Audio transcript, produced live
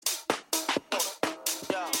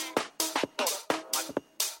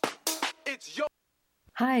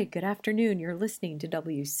Hi, good afternoon. You're listening to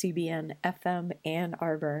WCBN FM Ann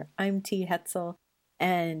Arbor. I'm T. Hetzel,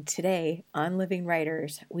 and today on Living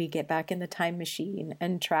Writers, we get back in the time machine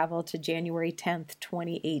and travel to January 10th,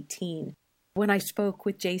 2018, when I spoke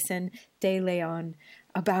with Jason De Leon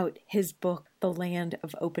about his book, The Land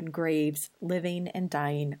of Open Graves, Living and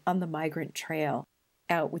Dying on the Migrant Trail,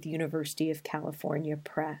 out with University of California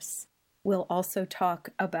Press. We'll also talk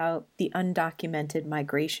about the Undocumented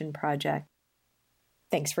Migration Project.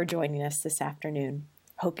 Thanks for joining us this afternoon.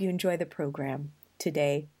 Hope you enjoy the program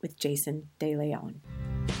today with Jason De Leon.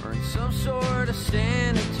 Or in some sort of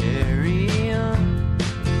sanitarium,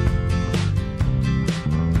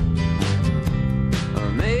 or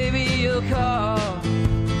maybe you'll call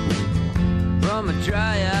from a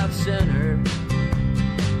tryout center,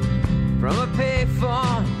 from a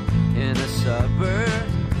payphone in a suburb.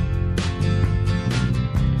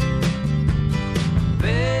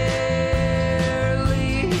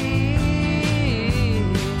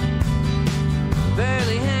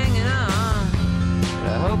 Barely hanging on,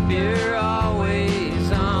 but I hope you're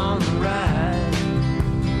always on the ride.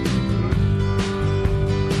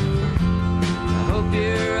 I hope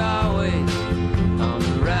you're always on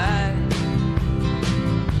the ride.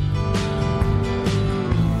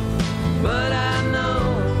 But I know,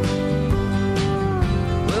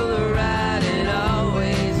 well, the ride, it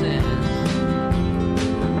always ends.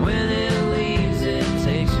 And when it leaves, it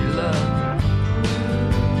takes your love.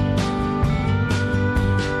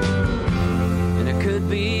 Could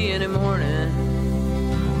be any morning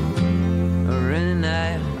or any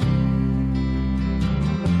night,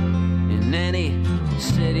 in any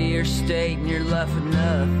city or state, and you're left with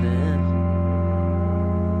nothing.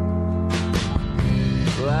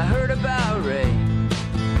 Well, I heard about Ray.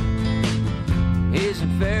 He's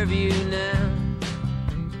in Fairview now.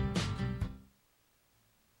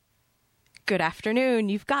 Good afternoon.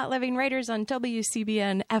 You've got Living Writers on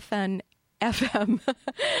WCBN FM.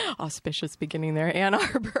 Auspicious beginning there. Ann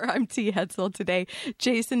Arbor. I'm T. Hetzel. Today,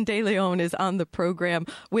 Jason De Leon is on the program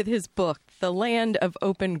with his book, The Land of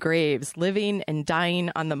Open Graves, Living and Dying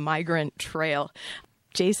on the Migrant Trail.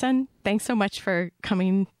 Jason, thanks so much for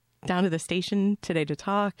coming down to the station today to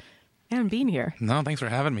talk and being here. No, thanks for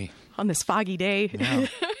having me. On this foggy day. Yeah.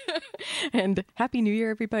 And Happy New Year,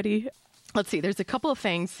 everybody. Let's see, there's a couple of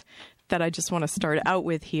things that I just want to start out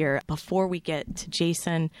with here before we get to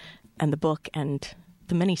Jason and the book and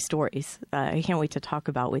the many stories I can't wait to talk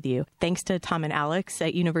about with you. Thanks to Tom and Alex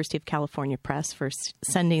at University of California Press for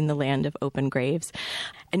sending The Land of Open Graves.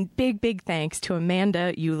 And big thanks to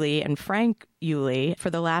Amanda Yulee and Frank Yulee for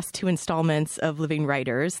the last two installments of Living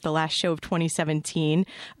Writers, the last show of 2017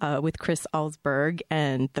 with Chris Alsberg,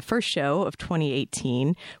 and the first show of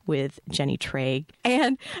 2018 with Jenny Traig.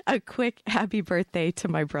 And a quick happy birthday to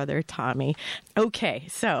my brother, Tommy. Okay,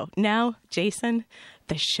 so now, Jason,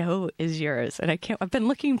 the show is yours. And I've been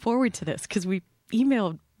looking forward to this because we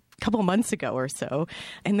emailed a couple months ago or so,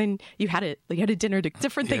 and then you had a dinner,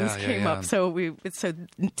 different things came up. So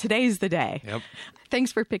today's the day. Yep.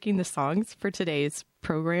 Thanks for picking the songs for today's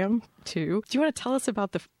program too. Do you want to tell us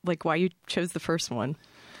about why you chose the first one?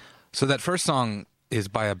 So that first song is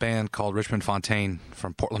by a band called Richmond Fontaine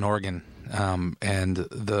from Portland, Oregon. And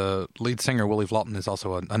the lead singer, Willie Vlaughton, is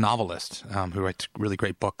also a novelist who writes really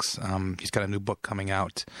great books. He's got a new book coming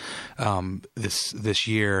out this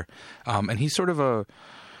year. And he's sort of a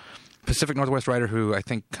Pacific Northwest writer who I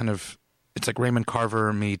think it's like Raymond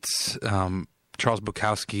Carver meets Charles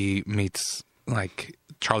Bukowski meets like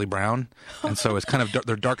Charlie Brown. And so it's kind of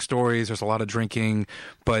they're dark stories. There's a lot of drinking,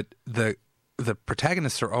 but the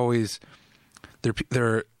protagonists are always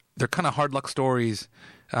they're kind of hard luck stories.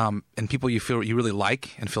 And people you really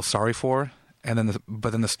like and feel sorry for, and then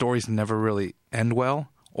the stories never really end well,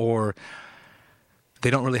 or they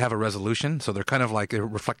don't really have a resolution. So they're kind of like, they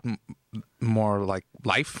reflect more like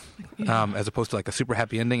life, as opposed to like a super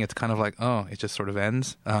happy ending. It's kind of like, oh, it just sort of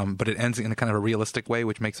ends, but it ends in a kind of a realistic way,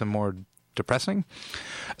 which makes them more depressing.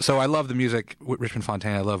 So I love the music with Richmond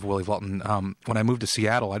Fontaine. I love Willie Vlaughton. When I moved to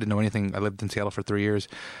Seattle, I didn't know anything. I lived in Seattle for 3 years.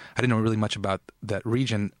 I didn't know really much about that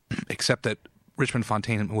region, except that Richmond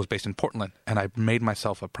Fontaine was based in Portland, and I made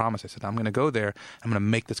myself a promise. I said, I'm going to go there. I'm going to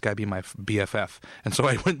make this guy be my BFF. And so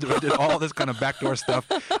I went through, I did all this kind of backdoor stuff.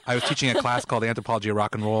 I was teaching a class called Anthropology of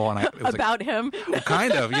Rock and Roll. And it was about him?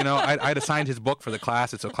 Kind of. I'd assigned his book for the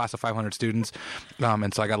class. It's a class of 500 students.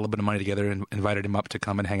 And so I got a little bit of money together and invited him up to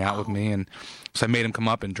come and hang out with me. And so I made him come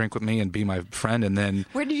up and drink with me and be my friend. And then...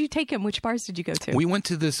 Where did you take him? Which bars did you go to? We went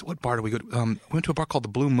to this... What bar did we go to? We went to a bar called the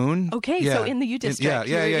Blue Moon. Okay, so in the U District.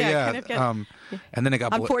 Yeah. and then it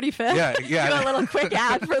got On 45th? Yeah, yeah. Do a little quick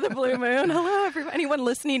ad for the Blue Moon. Hello, everyone. Anyone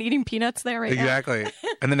listening eating peanuts there right now? Exactly.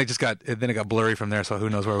 And then it got blurry from there, so who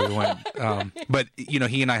knows where we went. But,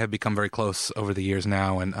 he and I have become very close over the years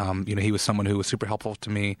now. And, he was someone who was super helpful to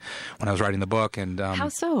me when I was writing the book. And How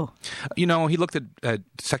so? he looked at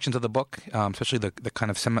sections of the book, especially the kind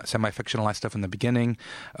of semi-fictionalized stuff in the beginning.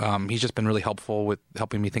 He's just been really helpful with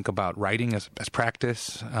helping me think about writing as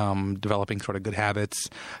practice, developing sort of good habits,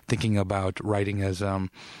 thinking about writing as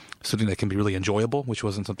something that can be really enjoyable, which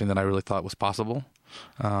wasn't something that I really thought was possible.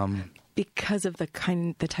 Because of the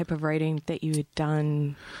type of writing that you had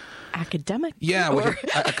done academic? Yeah,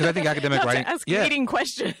 because I think academic writing. Ask leading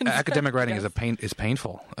questions. Academic writing is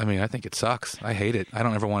painful. I mean, I think it sucks. I hate it. I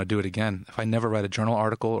don't ever want to do it again. If I never write a journal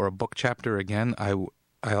article or a book chapter again,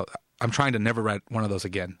 I'm trying to never write one of those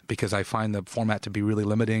again because I find the format to be really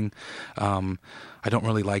limiting. I don't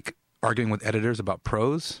really like arguing with editors about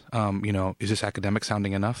prose. Is this academic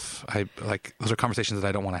sounding enough? Those are conversations that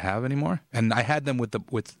I don't want to have anymore. And I had them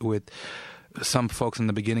with some folks in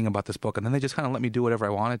the beginning about this book, and then they just kind of let me do whatever I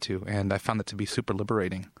wanted to, and I found that to be super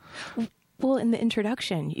liberating. Well, in the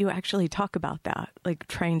introduction, you actually talk about that, like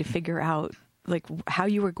trying to figure out like how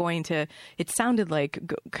you were going to, it sounded like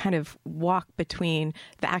kind of walk between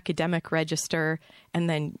the academic register and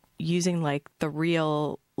then using like the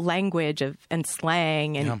real language and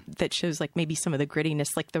slang and that shows like maybe some of the grittiness,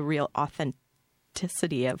 like the real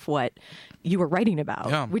authenticity of what you were writing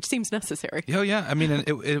about, which seems necessary. Yeah. I mean, and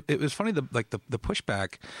it was funny, the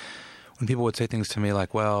pushback when people would say things to me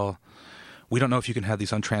like, well, we don't know if you can have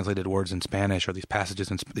these untranslated words in Spanish or these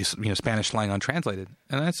passages in these Spanish slang untranslated.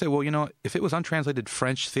 And I'd say, well, if it was untranslated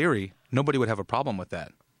French theory, nobody would have a problem with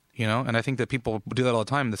that. And I think that people do that all the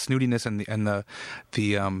time. The snootiness and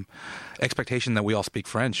the expectation that we all speak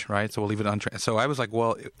French, right? So we'll leave it untranslated. So I was like,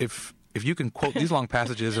 well, if you can quote these long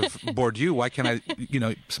passages of Bourdieu, why can't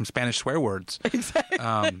I, some Spanish swear words? Exactly.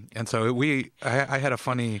 And so I had a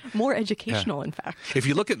funny... More educational, in fact. If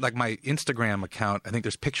you look at like my Instagram account, I think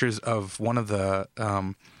there's pictures of one of the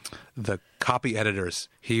copy editors.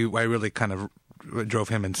 I really kind of drove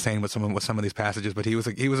him insane with some of these passages, but he was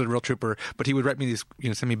a real trooper. But he would write me these,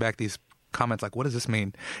 send me back these comments like, "What does this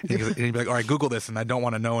mean?" And he'd be like, "All right, Google this," and I don't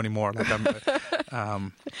want to know anymore. Like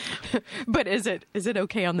but is it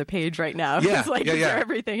okay on the page right now? Yeah, it's like,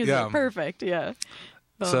 everything is perfect. Yeah.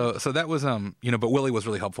 So that was but Willie was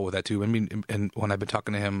really helpful with that too. I mean, and when I've been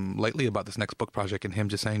talking to him lately about this next book project, and him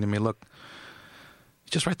just saying to me, "Look,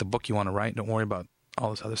 just write the book you want to write. Don't worry about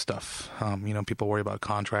all this other stuff." People worry about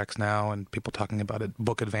contracts now and people talking about it,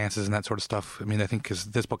 book advances and that sort of stuff. I mean, I think because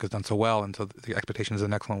this book has done so well, and so the expectation is the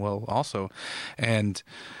next one will also. And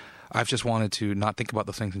I've just wanted to not think about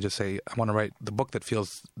those things and just say, I want to write the book that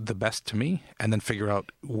feels the best to me and then figure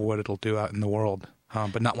out what it'll do out in the world,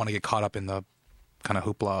 but not want to get caught up in the kind of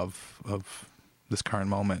hoopla of this current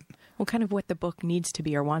moment. Well, kind of what the book needs to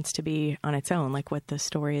be or wants to be on its own, like what the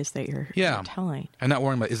story is that you're telling. And not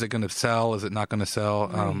worrying about, is it going to sell? Is it not going to sell?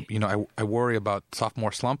 Right. I worry about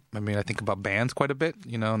sophomore slump. I mean, I think about bands quite a bit,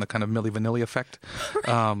 and the kind of Milli Vanilli effect.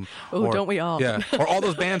 Don't we all? Yeah. Or all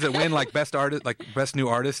those bands that win like best artist, like best new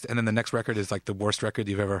artist, and then the next record is like the worst record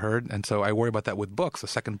you've ever heard. And so I worry about that with books. The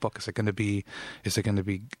second book, is it going to be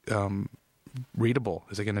readable?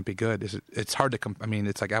 Is it going to be good? It's hard to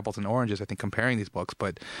it's like apples and oranges, I think, comparing these books,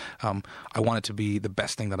 but I want it to be the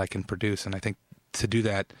best thing that I can produce, and I think to do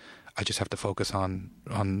that I just have to focus on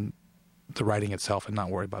the writing itself and not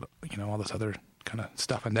worry about all this other kind of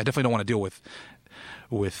stuff. And I definitely don't want to deal with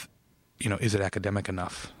is it academic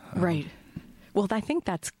enough? Right. Well, I think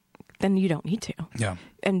then you don't need to. Yeah.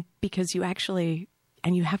 And because you actually,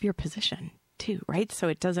 and you have your position too, right? So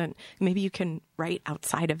it doesn't, maybe you can write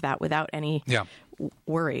outside of that without any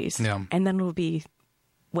worries. Yeah. And then it'll be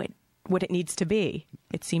what it needs to be.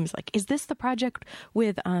 It seems like. Is this the project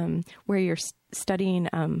with where you're studying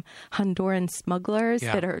Honduran smugglers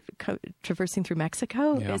that are traversing through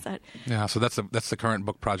Mexico? Yeah. Is that? Yeah. So that's the current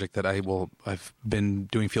book project that I've been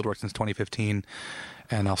doing fieldwork since 2015,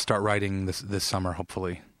 and I'll start writing this summer,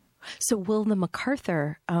 hopefully. So will the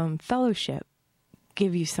MacArthur Fellowship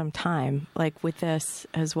give you some time, like with this,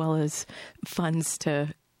 as well as funds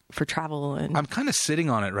for travel? And I'm kind of sitting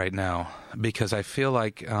on it right now because I feel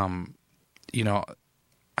like, I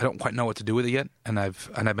don't quite know what to do with it yet, and I've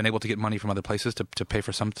been able to get money from other places to pay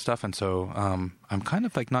for some stuff, and so I'm kind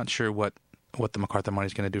of like not sure what the MacArthur money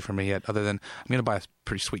is going to do for me yet, other than I'm going to buy a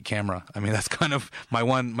pretty sweet camera. I mean, that's kind of my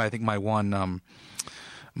one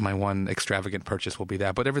extravagant purchase will be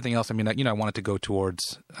that. But everything else, I mean, I want it to go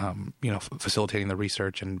towards, facilitating the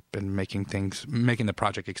research and making the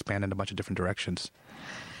project expand in a bunch of different directions.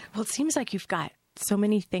 Well, it seems like you've got so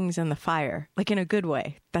many things in the fire, like in a good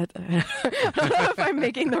way. That I don't know if I'm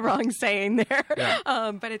making the wrong saying there,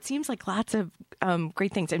 but it seems like lots of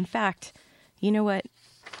great things. In fact, you know what,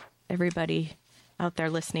 everybody out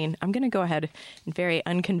there listening, I'm going to go ahead and very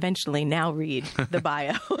unconventionally now read the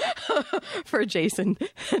bio for Jason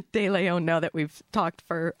De Leon, now that we've talked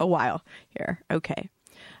for a while here. Okay.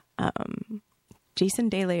 Jason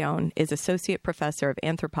De Leon is Associate Professor of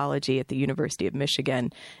Anthropology at the University of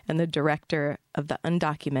Michigan and the Director of the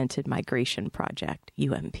Undocumented Migration Project,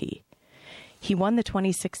 UMP. He won the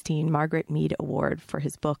 2016 Margaret Mead Award for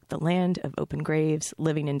his book, The Land of Open Graves,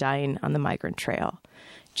 Living and Dying on the Migrant Trail.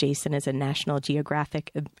 Jason is a National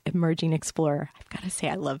Geographic emerging explorer. I've got to say,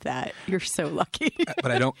 I love that. You're so lucky.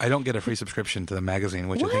 But I don't get a free subscription to the magazine,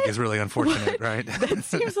 which I think is really unfortunate, right? That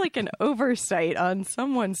seems like an oversight on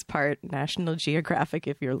someone's part. National Geographic,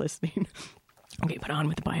 if you're listening. Okay, but on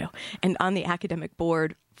with the bio. And on the academic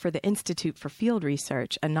board for the Institute for Field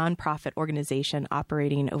Research, a nonprofit organization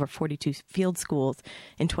operating over 42 field schools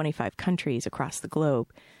in 25 countries across the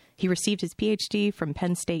globe. He received his PhD from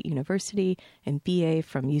Penn State University and BA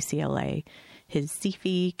from UCLA. His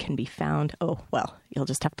CFE can be found, you'll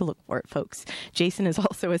just have to look for it, folks. Jason is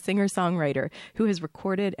also a singer-songwriter who has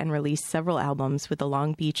recorded and released several albums with the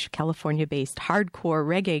Long Beach, California-based hardcore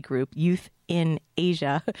reggae group Youth in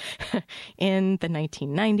Asia in the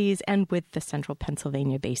 1990s, and with the Central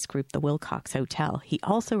Pennsylvania-based group, the Wilcox Hotel. He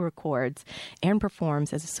also records and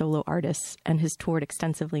performs as a solo artist and has toured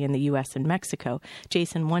extensively in the U.S. and Mexico.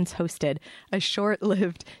 Jason once hosted a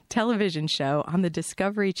short-lived television show on the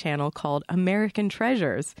Discovery Channel called American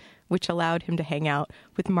Treasures, which allowed him to hang out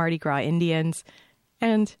with Mardi Gras Indians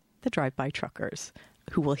and the drive-by truckers,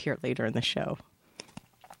 who we'll hear later in the show.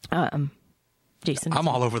 Jason, I'm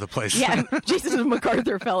all over the place. Yeah, Jason is a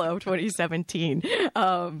MacArthur Fellow 2017,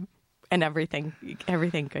 and everything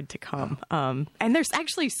good to come. And there's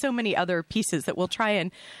actually so many other pieces that we'll try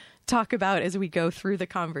and talk about as we go through the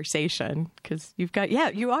conversation, because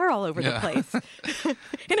you are all over the place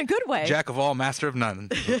in a good way. Jack of all, master of none.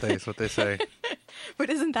 Is what they say. But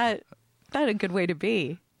isn't that a good way to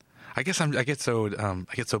be? I guess I get so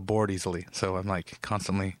bored easily, so I'm like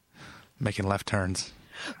constantly making left turns.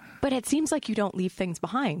 But it seems like you don't leave things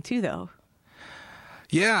behind, too, though.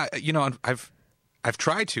 Yeah, I've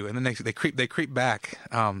tried to, and then they creep back.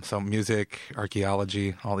 So music,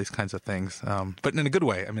 archaeology, all these kinds of things, but in a good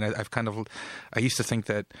way. I mean, I used to think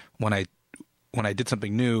that when I did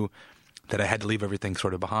something new, that I had to leave everything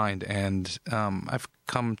sort of behind, and I've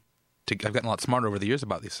gotten a lot smarter over the years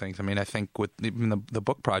about these things. I mean, I think with even the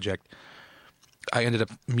book project, I ended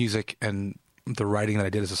up music and the writing that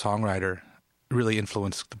I did as a songwriter really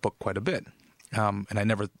influenced the book quite a bit. And I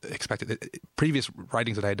never expected it. Previous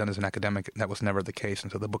writings that I had done as an academic, that was never the case. And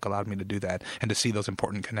so the book allowed me to do that and to see those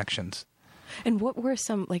important connections. And what were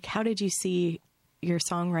how did you see your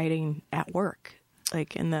songwriting at work?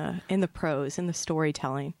 Like in the prose, in the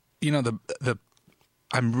storytelling?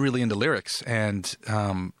 I'm really into lyrics. And,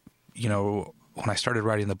 when I started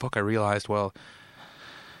writing the book, I realized,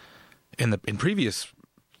 in previous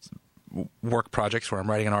work projects where I'm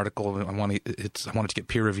writing an article, I want it to get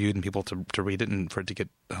peer reviewed and people to read it and for it to get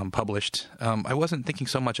published. I wasn't thinking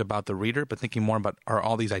so much about the reader, but thinking more about, are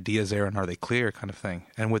all these ideas there and are they clear, kind of thing.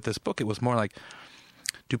 And with this book, it was more like,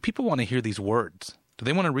 do people want to hear these words? Do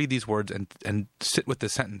they want to read these words and sit with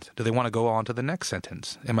this sentence? Do they want to go on to the next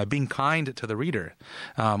sentence? Am I being kind to the reader?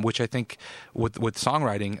 Which I think with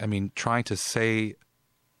songwriting, I mean, trying to say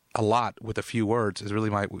a lot with a few words is really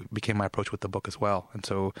became my approach with the book as well. And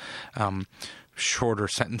so shorter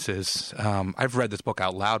sentences. I've read this book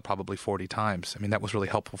out loud probably 40 times. I mean, that was really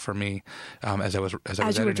helpful for me as you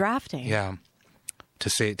were drafting. Yeah. To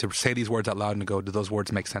say these words out loud and to go, do those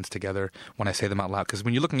words make sense together when I say them out loud? Because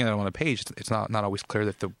when you're looking at it on a page, it's not always clear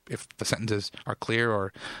if the sentences are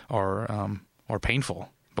clear or painful.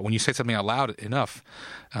 But when you say something out loud enough,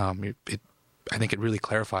 I think it really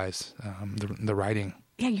clarifies the writing.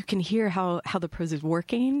 Yeah, you can hear how the prose is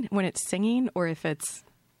working when it's singing, or if it's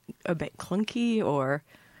a bit clunky, or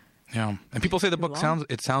and people say the book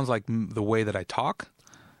sounds like the way that I talk,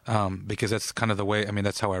 because that's kind of the way. I mean,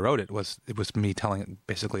 that's how I wrote it. It was me telling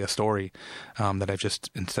basically a story that I've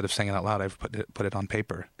just, instead of saying it out loud, I've put it on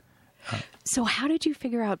paper. So how did you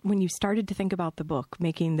figure out when you started to think about the book,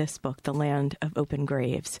 making this book, The Land of Open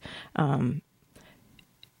Graves?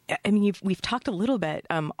 I mean, we've talked a little bit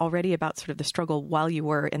already about sort of the struggle while you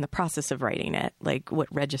were in the process of writing it, like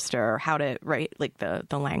what register, or how to write, like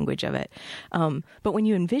the language of it. But when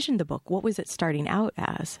you envisioned the book, what was it starting out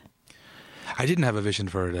as? I didn't have a vision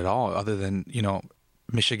for it at all, other than,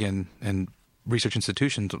 Michigan and research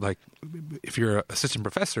institutions, like if you're an assistant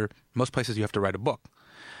professor, most places you have to write a book.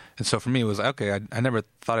 And so for me, it was okay. I never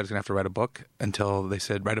thought I was going to have to write a book until they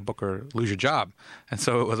said, write a book or lose your job. And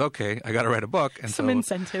so it was, okay, I got to write a book. And Some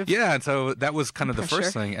incentive. Yeah. And so that was kind of the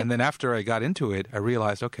first thing. And then after I got into it, I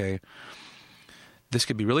realized, okay, this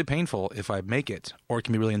could be really painful if I make it, or it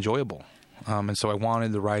can be really enjoyable. And so I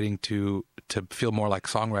wanted the writing to feel more like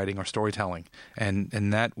songwriting or storytelling. And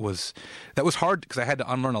that was hard because I had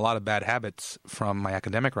to unlearn a lot of bad habits from my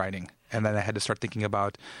academic writing. And then I had to start thinking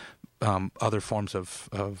about other forms of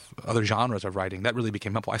other genres of writing. That really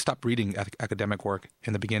became helpful. I stopped reading academic work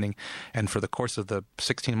in the beginning. And for the course of the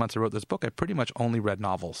 16 months I wrote this book, I pretty much only read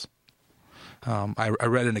novels. I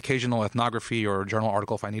read an occasional ethnography or journal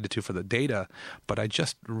article if I needed to for the data, but I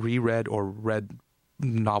just reread or read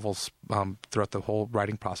novels throughout the whole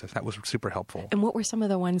writing process. That was super helpful. And what were some of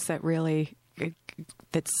the ones that really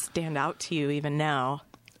that stand out to you even now?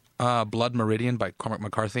 Blood Meridian by Cormac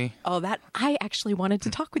McCarthy. Oh, that I actually wanted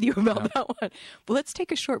to talk with you about that one. But let's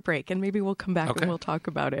take a short break and maybe we'll come back and we'll talk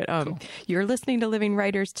about it. Cool. You're listening to Living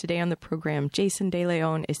Writers. Today on the program, Jason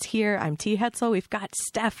DeLeon is here. I'm T. Hetzel. We've got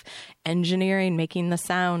Steph engineering, making the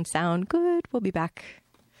sound good. We'll be back.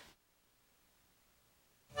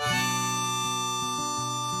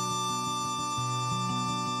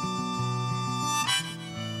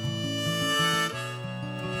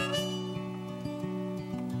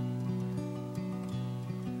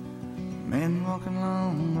 Men walking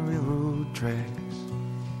along the railroad tracks,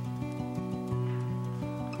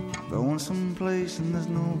 going someplace and there's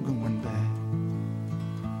no going back.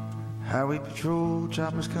 Highway patrol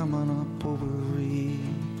choppers coming up over a ridge.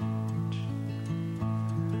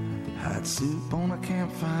 Hot soup on a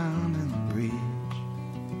campfire in the bridge.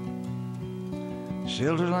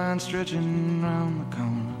 Shelter line stretching round the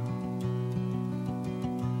corner.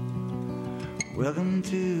 Welcome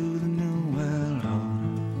to the new world order.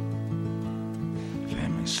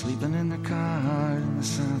 Sleeping in the car in the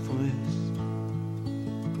Southwest.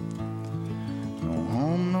 No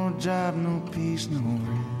home, no job, no peace, no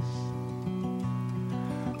rest.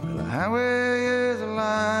 Well, the highway is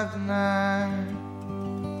alive tonight,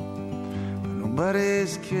 but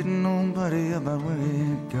nobody's kidding nobody about where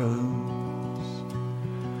it goes.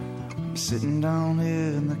 I'm sitting down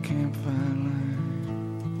here in the campfire line,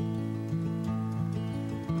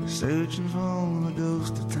 searching for the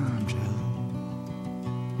ghost of Tom Jones.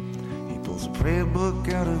 Pulls a prayer book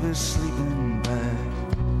out of his sleeping bag.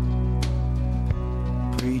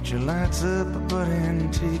 Preacher lights up a buddy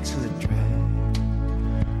and takes a drag,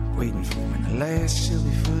 waiting for when the last shall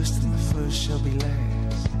be first and the first shall be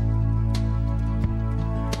last.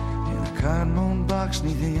 In a cardboard box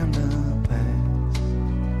neath the underpass,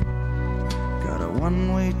 got a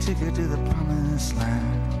one-way ticket to the promised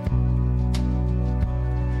land.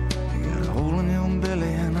 You got a hole in your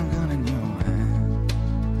belly and a gun in your hand.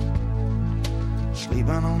 Sleeping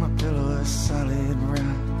on a pillow of solid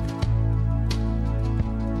rock,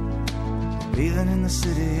 bathing in the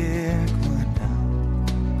city aqueduct.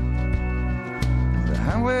 The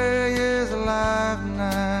highway is alive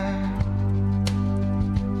tonight.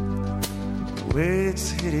 The way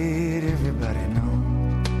it's headed, everybody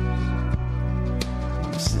knows.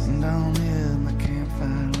 I'm sitting down here in the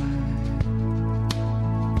campfire line,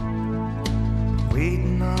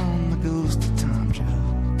 waiting on the ghost of Tom Jones.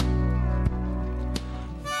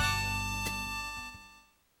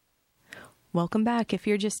 Welcome back. If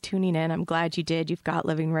you're just tuning in, I'm glad you did. You've got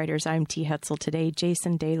Living Writers. I'm T. Hetzel. Today,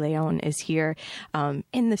 Jason DeLeon is here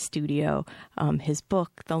in the studio. His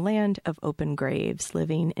book, The Land of Open Graves,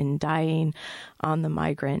 Living and Dying on the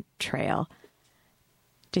Migrant Trail.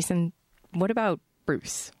 Jason, what about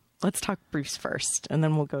Bruce? Let's talk Bruce first, and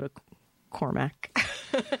then we'll go to Cormac.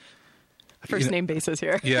 First name basis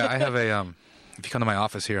here. Yeah, I have a, if you come to my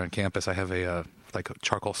office here on campus, I have a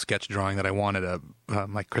charcoal sketch drawing that I wanted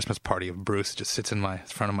my Christmas party of Bruce. It just sits in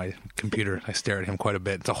front of my computer. I stare at him quite a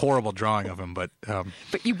bit. It's a horrible drawing of him, but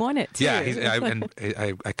you want it too. Yeah,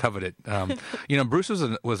 I covet it. Bruce was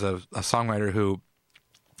a songwriter who,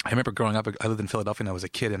 I remember growing up. I lived in Philadelphia when I was a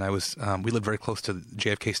kid, and we lived very close to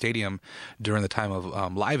JFK Stadium during the time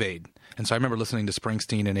of Live Aid. And so I remember listening to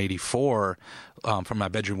Springsteen in '84 from my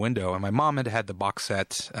bedroom window, and my mom had the box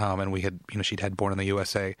set, and we had, she'd had Born in the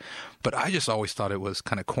USA, but I just always thought it was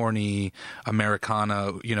kind of corny,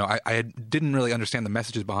 Americana. I didn't really understand the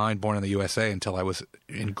messages behind Born in the USA until I was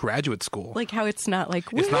in graduate school. Like how it's not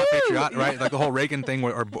like, it's not patriotic, right? Like the whole Reagan thing,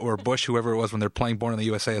 or Bush, whoever it was, when they're playing Born in the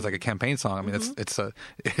USA as like a campaign song. I mean,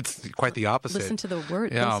 it's quite the opposite. Listen to the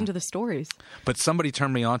words, listen to the stories. But somebody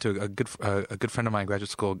turned me on to a good friend of mine in graduate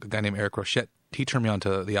school, a guy named Eric Rochette. He turned me on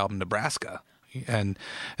to the album Nebraska, and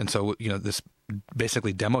so this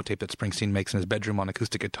basically demo tape that Springsteen makes in his bedroom on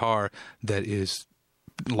acoustic guitar that is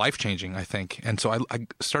life-changing, I think. And so I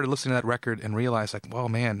started listening to that record and realized, like, well,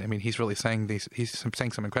 man, I mean, he's really saying he's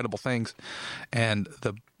saying some incredible things, and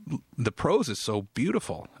the prose is so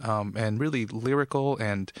beautiful, and really lyrical,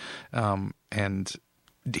 and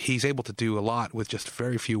he's able to do a lot with just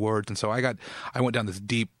very few words. And so I went down this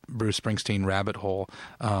deep Bruce Springsteen rabbit hole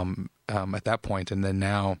at that point, and then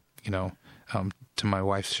now, to my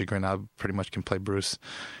wife's chagrin, I pretty much can play Bruce.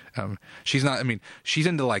 She's not. I mean, she's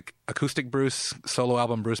into like acoustic Bruce, solo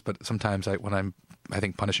album Bruce, but sometimes when I'm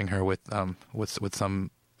punishing her with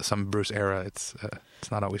some Bruce era, it's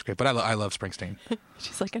not always great. But I love Springsteen.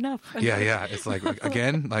 She's like, enough. Yeah. It's like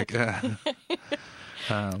again, like.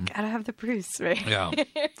 Gotta have the Bruce, right? Yeah,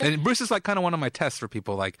 and Bruce is like kind of one of my tests for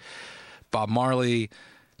people like Bob Marley,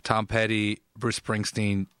 Tom Petty, Bruce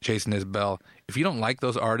Springsteen, Jason Isbell. If you don't like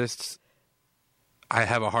those artists, I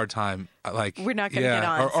have a hard time. Like, we're not going to get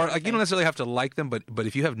on. Or like, you don't necessarily have to like them, but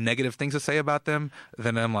if you have negative things to say about them,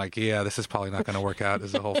 then I'm like, yeah, this is probably not going to work out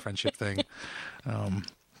as a whole friendship thing.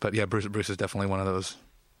 But yeah, Bruce is definitely one of those.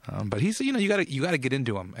 But he's, you got to get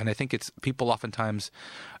into him, and I think it's people oftentimes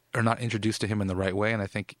are not introduced to him in the right way. And I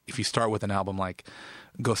think if you start with an album like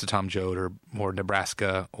Ghost of Tom Joad or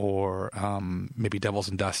Nebraska or maybe Devils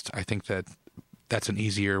and Dust, I think that's an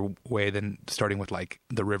easier way than starting with like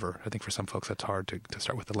The River. I think for some folks that's hard to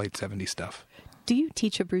start with the late 70s stuff. Do you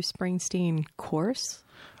teach a Bruce Springsteen course?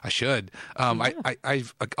 I should.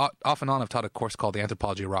 I've off and on I've taught a course called The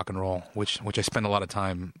Anthropology of Rock and Roll, which I spend a lot of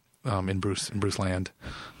time in Bruce land.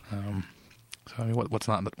 So I mean, what's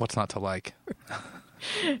not to like?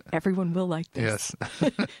 Everyone will like this.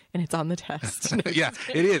 Yes. And it's on the test. Yeah,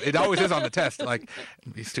 it is. It always is on the test. Like,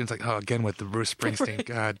 these students like, oh, again with the Bruce Springsteen. Right.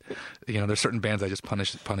 God, there's certain bands I just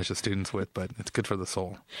punish the students with, but it's good for the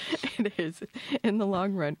soul. It is in the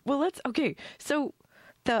long run. Well, so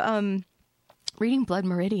the reading Blood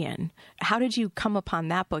Meridian, how did you come upon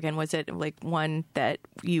that book? And was it like one that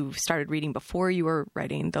you started reading before you were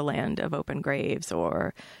writing The Land of Open Graves,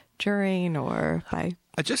 or during, or by?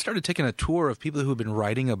 I just started taking a tour of people who have been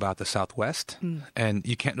writing about the Southwest, and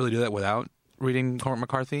you can't really do that without reading Cormac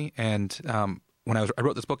McCarthy. And when I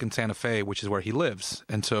wrote this book in Santa Fe, which is where he lives,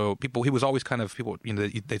 and so he was always kind of people,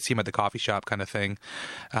 they'd see him at the coffee shop kind of thing.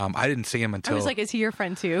 I didn't see him until I was like, is he your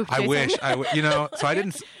friend too, Jason? I wish, so I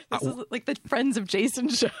didn't. This is like the Friends of Jason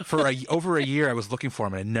show. For over a year, I was looking for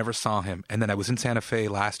him, and I never saw him. And then I was in Santa Fe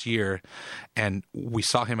last year, and we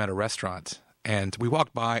saw him at a restaurant, and we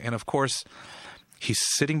walked by, and of course, he's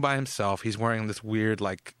sitting by himself. He's wearing this weird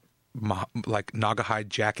like Naugahyde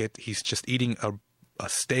jacket. He's just eating a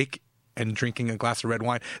steak and drinking a glass of red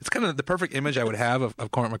wine. It's kind of the perfect image I would have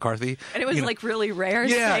of Cormac McCarthy. And it was like really rare.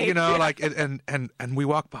 Yeah, steak. Like and we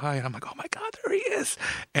walk by, and I'm like, oh my God, there he is.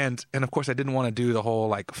 And of course I didn't want to do the whole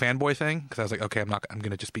like fanboy thing, because I was like, okay, I'm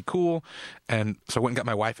going to just be cool. And so I went and got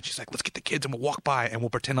my wife, and she's like, let's get the kids and we'll walk by and we'll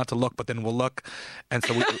pretend not to look, but then we'll look. And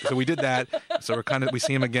so we did that. So we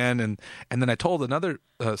see him again, and then I told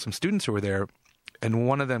some students who were there. And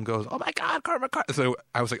one of them goes, oh, my God, Cormac McCarthy. So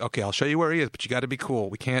I was like, okay, I'll show you where he is, but you got to be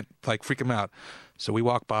cool. We can't, like, freak him out. So we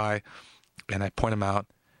walk by, and I point him out,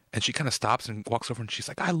 and she kind of stops and walks over, and she's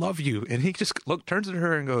like, I love you. And he just turns to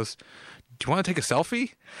her and goes, do you want to take a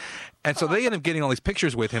selfie? And so they end up getting all these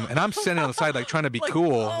pictures with him, and I'm standing on the side, like, trying to be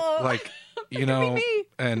cool. Like,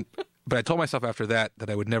 But I told myself after that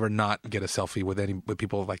I would never not get a selfie with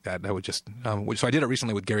people like that. I would just so I did it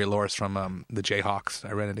recently with Gary Loris from the Jayhawks.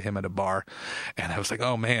 I ran into him at a bar, and I was like,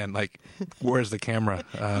 oh man, like, where's the camera?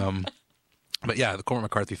 But yeah, the Cormac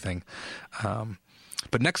McCarthy thing.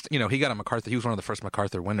 But next, he got a MacArthur. He was one of the first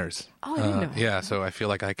MacArthur winners. Oh, I didn't know. Yeah, so I feel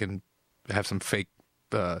like I can have some fake.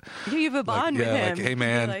 You have a bond with him. Like, hey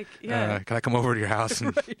man, can I come over to your house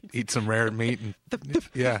and eat some rare meat? And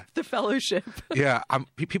the fellowship. Yeah,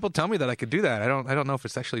 people tell me that I could do that. I don't know if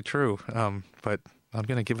it's actually true, but I'm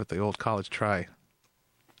gonna give it the old college try.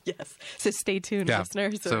 Yes. So stay tuned,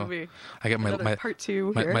 listeners. So I get my part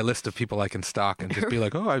two. My list of people I can stalk and just be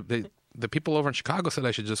like, the people over in Chicago said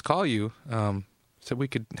I should just call you. Said we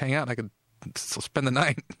could hang out. I could spend the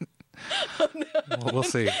night. Oh, no. Well, we'll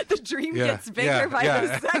see. The dream gets bigger by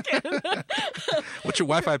the second. What's your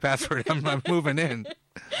Wi-Fi password? I'm moving in.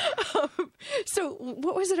 So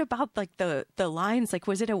what was it about, like, the lines? Like,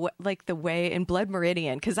 was it like the way in Blood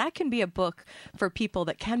Meridian? Because that can be a book for people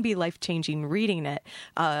that can be life-changing reading it,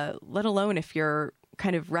 let alone if you're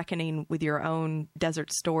kind of reckoning with your own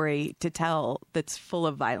desert story to tell that's full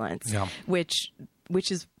of violence, which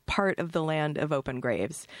is part of The Land of Open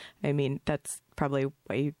Graves. I mean, that's probably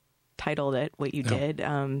why you titled it what you did.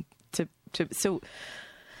 So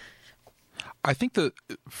I think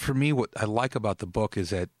for me, what I like about the book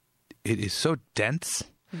is that it is so dense,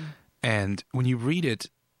 and when you read it,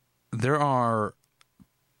 there are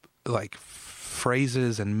like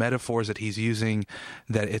phrases and metaphors that he's using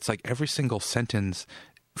that it's like every single sentence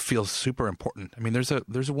feels super important. I mean,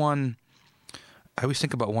 there's one. I always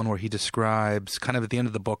think about one where he describes kind of at the end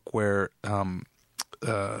of the book where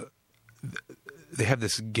they have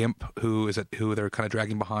this gimp who they're kind of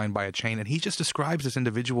dragging behind by a chain, and he just describes this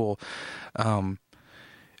individual, and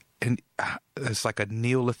it's like a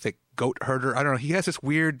Neolithic goat herder. I don't know. He has this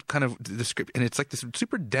weird kind of description, and it's like this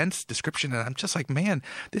super dense description, and I'm just like, man,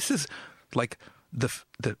 this is like the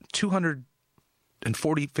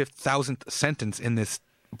 245,000th sentence in this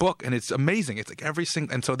book, and it's amazing. It's like every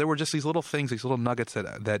single, and so there were just these little things, these little nuggets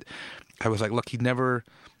that I was like, look, he never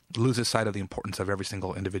loses sight of the importance of every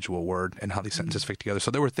single individual word and how these sentences fit together.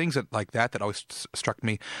 So there were things that always struck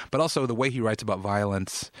me, but also the way he writes about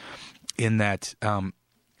violence, in that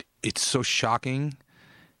it's so shocking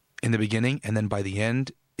in the beginning, and then by the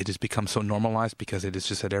end it has become so normalized because it is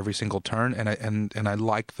just at every single turn. And I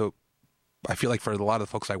like I feel like for a lot of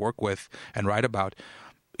the folks I work with and write about,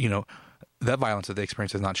 that violence that they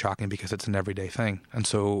experience is not shocking because it's an everyday thing. And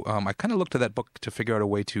so I kind of looked to that book to figure out a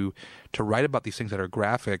way to write about these things that are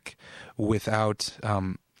graphic without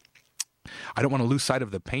I don't want to lose sight of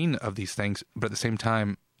the pain of these things, but at the same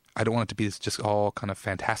time, I don't want it to be just all kind of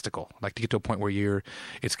fantastical. Like to get to a point where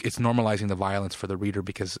it's normalizing the violence for the reader,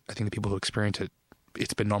 because I think the people who experience it,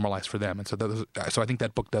 it's been normalized for them. And so I think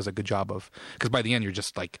that book does a good job of, because by the end you're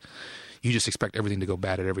just like, you just expect everything to go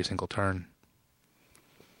bad at every single turn.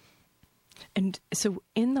 And so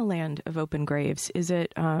in the land of open graves, is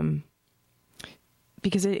it,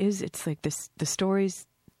 because it's like this, the stories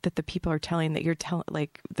that the people are telling that you're telling,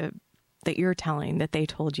 that they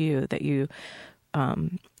told you, that you,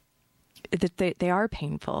 that they are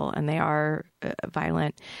painful and they are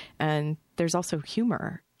violent. And there's also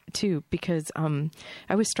humor too, because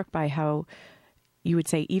I was struck by how you would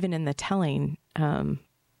say, even in the telling,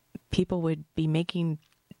 people would be making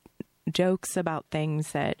jokes about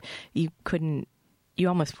things that you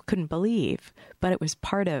almost couldn't believe, but it was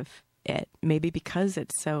part of it, maybe because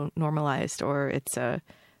it's so normalized, or it's a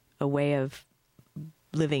way of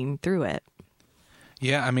living through it.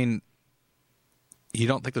 Yeah, I mean, you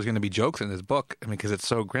don't think there's going to be jokes in this book, I mean, because it's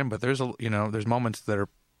so grim, but there's there's moments that are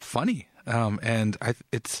funny, and I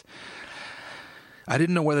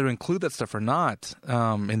didn't know whether to include that stuff or not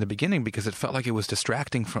in the beginning, because it felt like it was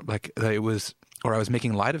distracting from, like it was, or I was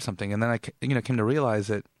making light of something, and then I came to realize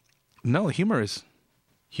that no, humor is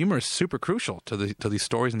super crucial to these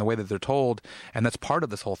stories and the way that they're told, and that's part of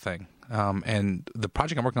this whole thing. And the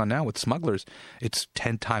project I'm working on now with Smugglers, it's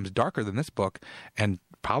 10 times darker than this book, and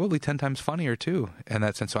probably 10 times funnier too, in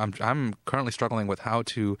that sense. So I'm currently struggling with how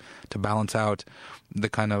to balance out the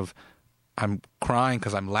kind of, I'm crying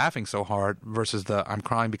because I'm laughing so hard versus I'm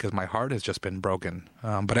crying because my heart has just been broken.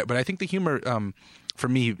 But I think the humor for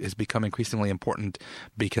me has become increasingly important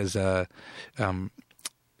because it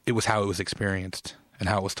was how it was experienced and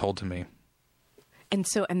how it was told to me. And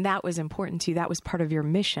that was important to you. That was part of your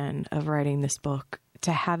mission of writing this book,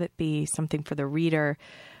 to have it be something for the reader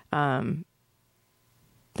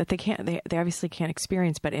that they obviously can't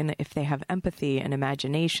experience, but if they have empathy and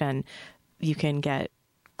imagination, you can get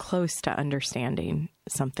close to understanding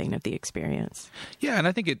something of the experience. Yeah, and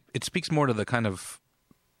I think it speaks more to the kind of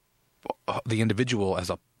the individual as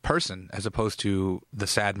a person as opposed to the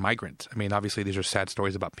sad migrant. I mean, obviously these are sad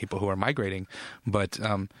stories about people who are migrating, but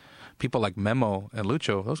people like Memo and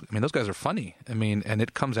Lucho, those guys are funny. I mean, and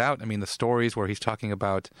it comes out. I mean, the stories where he's talking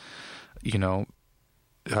about,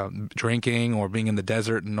 drinking or being in the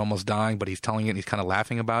desert and almost dying, but he's telling it and he's kind of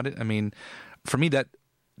laughing about it. I mean, for me, that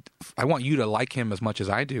I want you to like him as much as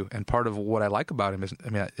I do. And part of what I like about him is,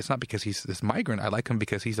 it's not because he's this migrant. I like him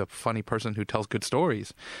because he's a funny person who tells good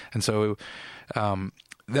stories. And so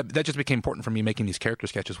that just became important for me making these character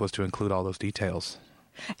sketches, was to include all those details.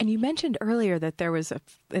 And you mentioned earlier that there was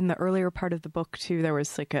in the earlier part of the book too, there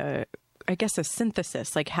was like a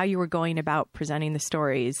synthesis, like how you were going about presenting the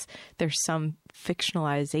stories. There's some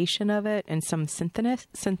fictionalization of it and some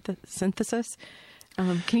synthesis.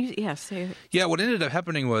 Can you, say it? Yeah, what ended up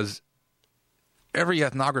happening was every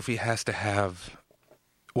ethnography has to have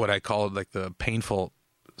what I call like the painful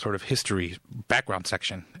sort of history background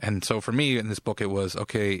section. And so for me in this book, it was,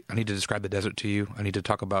 okay, I need to describe the desert to you. I need to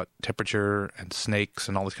talk about temperature and snakes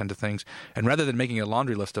and all these kinds of things. And rather than making a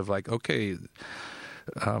laundry list of like, okay,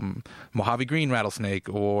 Mojave Green rattlesnake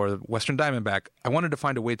or Western Diamondback, I wanted to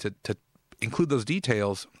find a way to include those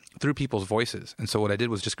details through people's voices. And so what I did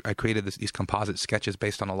was I created these composite sketches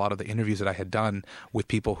based on a lot of the interviews that I had done with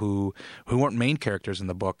people who weren't main characters in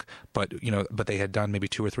the book, but they had done maybe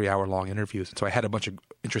 2 or 3 hour long interviews. And so I had a bunch of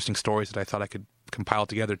interesting stories that I thought I could compile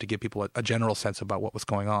together to give people a general sense about what was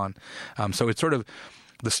going on. So it's sort of,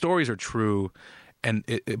 the stories are true,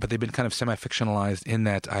 but they've been kind of semi-fictionalized in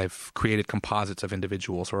that I've created composites of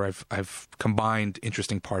individuals, or I've combined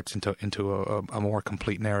interesting parts into a more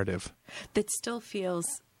complete narrative. That still feels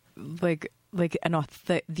like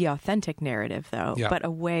the authentic narrative, though, Yeah. but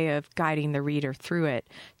a way of guiding the reader through it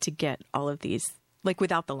to get all of these, like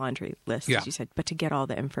without the laundry list, Yeah. as you said, but to get all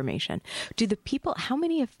the information. How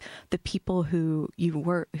many of the people who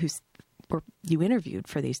you interviewed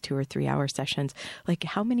for these 2 or 3 hour sessions, like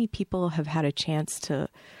how many people have had a chance to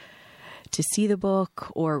see the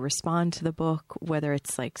book or respond to the book, whether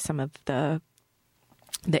it's like some of the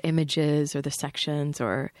images or the sections,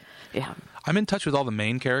 or I'm in touch with all the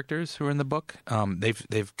main characters who are in the book.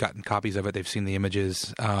 They've gotten copies of it. They've seen the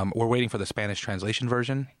images. We're waiting for the Spanish translation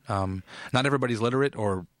version. Not everybody's literate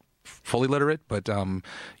or fully literate, but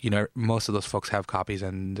most of those folks have copies,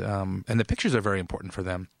 and the pictures are very important for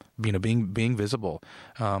them. Being visible.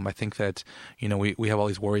 I think that we have all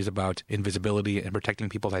these worries about invisibility and protecting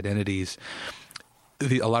people's identities.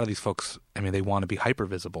 A lot of these folks, they want to be hyper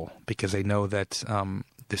visible because they know that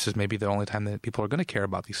this is maybe the only time that people are going to care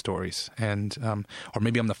about these stories, and or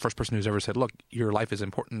maybe I'm the first person who's ever said, "Look, your life is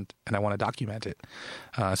important, and I want to document it."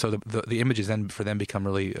 So the images then for them become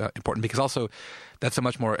really important, because also that's a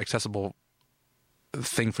much more accessible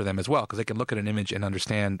thing for them as well, because they can look at an image and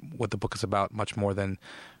understand what the book is about much more than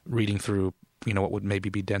reading through what would maybe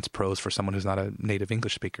be dense prose for someone who's not a native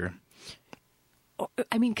English speaker.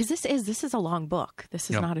 Because this is a long book. This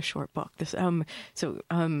is not a short book. And so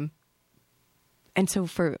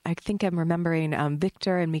I think I'm remembering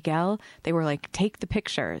Victor and Miguel, they were like, take the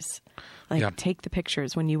pictures. Take the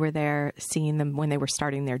pictures when you were there, seeing them when they were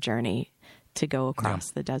starting their journey to go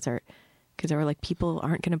across the desert. Because they were like, people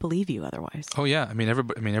aren't going to believe you otherwise. Oh yeah,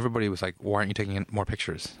 everybody was like, why aren't you taking more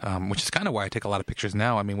pictures? Which is kind of why I take a lot of pictures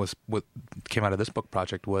now. What came out of this book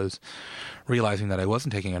project was realizing that I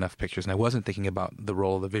wasn't taking enough pictures, and I wasn't thinking about the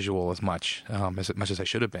role of the visual as much as I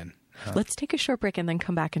should have been. Let's take a short break and then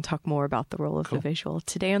come back and talk more about the role of the visual.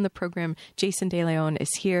 Today on the program, Jason De Leon is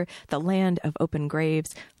here, the land of open graves,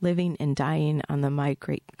 living and dying on the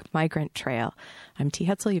migrant trail. I'm T.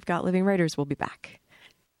 Hetzel. You've got Living Writers. We'll be back.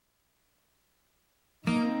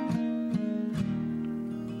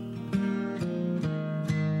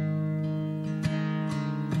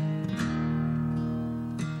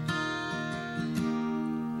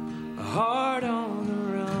 Heart on the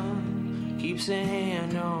run, keeps a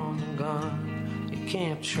hand on the gun. You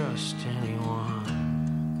can't trust anyone.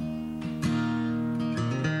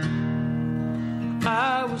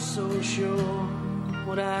 I was so sure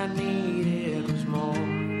what I needed was more.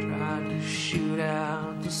 Tried to shoot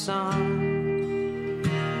out the sun.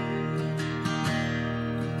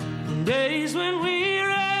 Days when we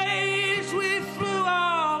raced, we flew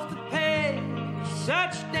off the page.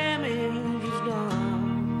 Such damage was done.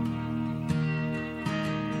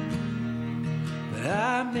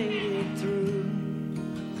 I made it through,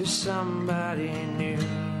 'cause somebody knew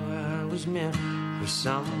I was meant for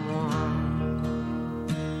someone.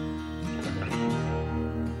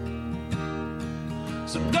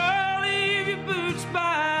 So girl, leave your boots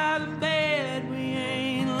by the bed. We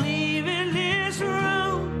ain't leaving this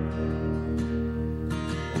room.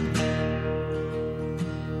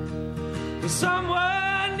 If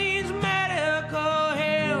someone needs medical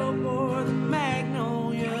help or the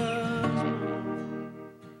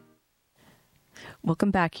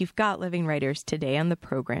Welcome back. You've got Living Writers. Today on the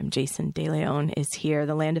program, Jason De Leon is here,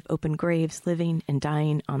 the land of open graves, living and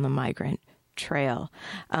dying on the migrant trail.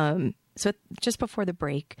 So just before the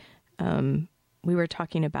break, we were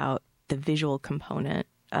talking about the visual component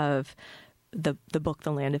of the book,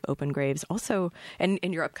 The Land of Open Graves, also, and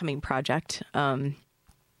your upcoming project,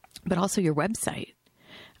 but also your website.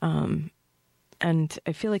 And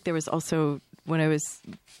I feel like there was also, when I was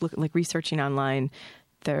researching online,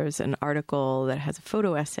 there's an article that has a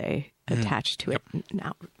photo essay attached to it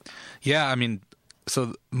now. Yeah,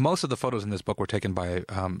 so most of the photos in this book were taken by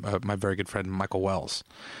my very good friend Michael Wells,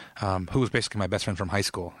 who was basically my best friend from high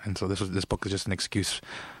school. And so this book is just an excuse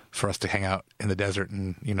for us to hang out in the desert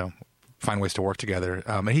and find ways to work together.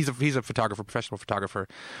 And he's a photographer, professional photographer,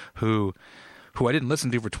 who I didn't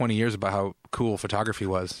listen to for 20 years about how cool photography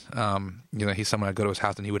was. He's someone I'd go to his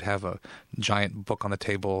house and he would have a giant book on the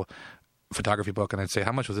table, photography book, and I'd say,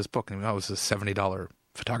 how much was this book? And it was a $70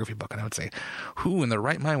 photography book. And I would say, who in their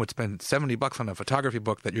right mind would spend $70 on a photography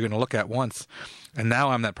book that you're going to look at once? And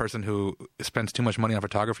now I'm that person who spends too much money on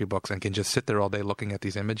photography books and can just sit there all day looking at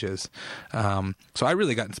these images. So I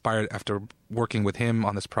really got inspired after working with him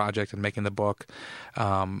on this project and making the book.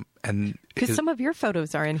 And because some of your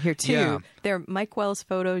photos are in here too. Yeah. They're Mike Wells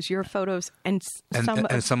photos, your photos, and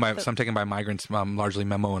some taken by migrants, largely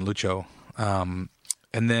Memo and Lucho.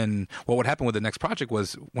 And then what would happen with the next project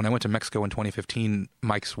was when I went to Mexico in 2015,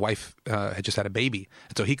 Mike's wife had just had a baby.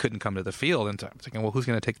 And so he couldn't come to the field. And so I was thinking, well, who's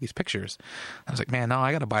going to take these pictures? I was like, man, no,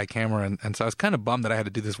 I got to buy a camera. And so I was kind of bummed that I had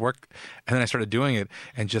to do this work. And then I started doing it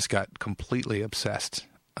and just got completely obsessed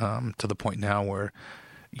to the point now where,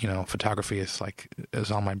 photography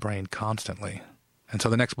is on my brain constantly. And so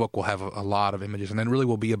the next book will have a lot of images, and then really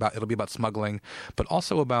it'll be about smuggling, but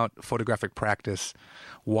also about photographic practice,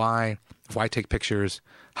 why take pictures,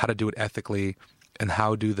 how to do it ethically, and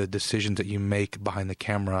how do the decisions that you make behind the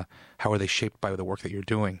camera, how are they shaped by the work that you're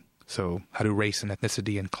doing? So how do race and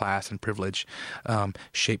ethnicity and class and privilege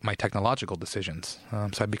shape my technological decisions?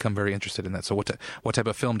 So I've become very interested in that. So what type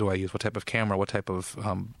of film do I use? What type of camera? What type of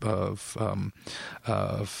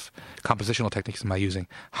compositional techniques am I using?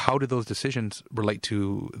 How do those decisions relate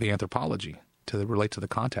to the anthropology? Relate to the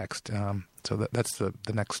context? So that's the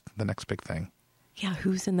next big thing. Yeah,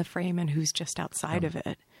 who's in the frame and who's just outside of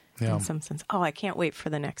it? Yeah. In some sense. Oh, I can't wait for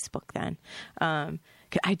the next book then.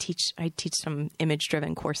 I teach some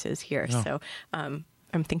image-driven courses here, so I'm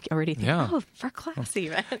already thinking, for class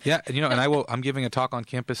even. Yeah, and I'm giving a talk on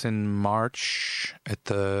campus in March at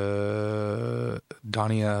the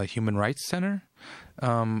Dania Human Rights Center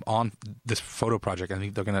on this photo project. I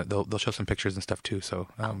think they'll show some pictures and stuff too. So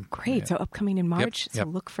great! Yeah. So upcoming in March. Yep. So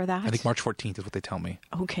look for that. I think March 14th is what they tell me.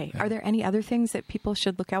 Okay. Yeah. Are there any other things that people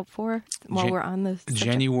should look out for while we're on the subject?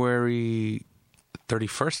 January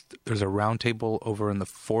 31st, there's a roundtable over in the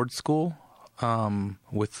Ford School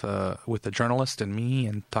with a journalist and me,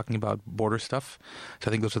 and talking about border stuff. So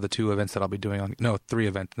I think those are the two events that I'll be doing. Three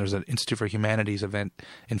events. There's an Institute for Humanities event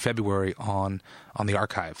in February on the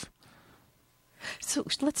archive. So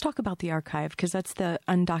let's talk about the archive, because that's the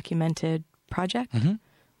undocumented project. Mm-hmm.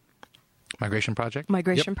 Migration project.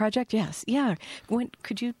 Project. Yes. Yeah.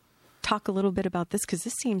 Could you talk a little bit about this? Because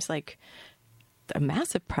this seems like a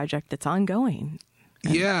massive project that's ongoing.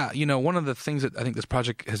 Yeah, one of the things that I think this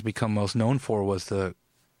project has become most known for was the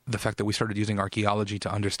fact that we started using archaeology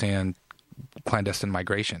to understand clandestine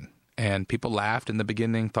migration. And people laughed in the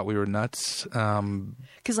beginning, thought we were nuts.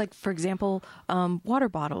 Because, for example, water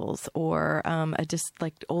bottles or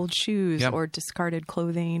old shoes or discarded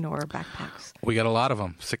clothing or backpacks. We got a lot of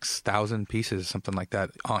them, 6,000 pieces, something like that,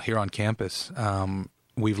 here on campus.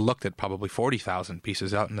 We've looked at probably 40,000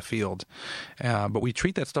 pieces out in the field, but we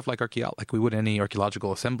treat that stuff like we would any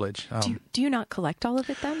archaeological assemblage. Do you not collect all of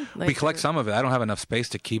it then? We collect some of it. I don't have enough space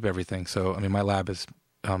to keep everything, so my lab is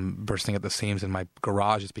bursting at the seams, and my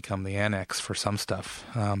garage has become the annex for some stuff.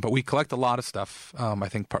 But we collect a lot of stuff. I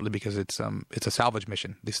think partly because it's a salvage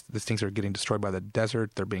mission. These things are getting destroyed by the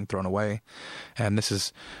desert; they're being thrown away, and this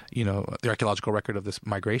is the archaeological record of this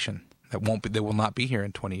migration that will not be here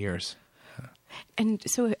in 20 years. And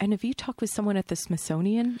have you talked with someone at the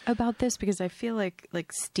Smithsonian about this? Because I feel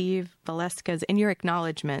like Steve Valeska's, in your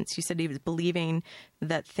acknowledgments, you said he was believing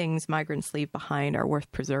that things migrants leave behind are worth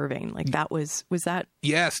preserving. Was that?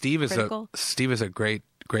 Yeah, Steve is a great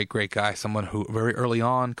guy. Someone who very early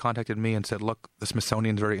on contacted me and said, "Look, the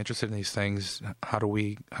Smithsonian's very interested in these things. How do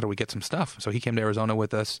we get some stuff?" So he came to Arizona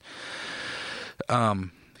with us.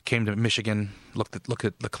 Came to Michigan, looked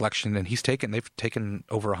at the collection, and they've taken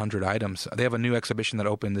over 100 items. They have a new exhibition that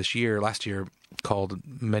opened last year, called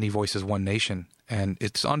Many Voices, One Nation, and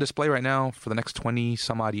it's on display right now for the next 20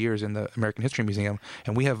 some odd years in the American History Museum.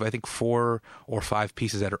 And we have, I think, 4 or 5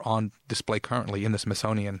 pieces that are on display currently in the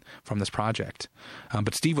Smithsonian from this project.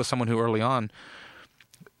 But Steve was someone who early on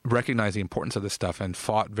recognized the importance of this stuff and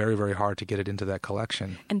fought very, very hard to get it into that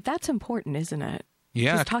collection. And that's important, isn't it?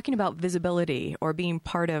 Yeah. Just talking about visibility or being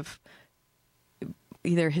part of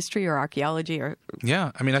either history or archaeology or...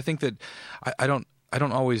 Yeah. I think that I don't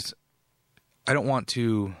want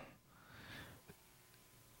to...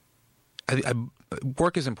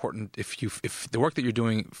 work is important. If the work that you're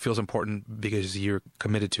doing feels important because you're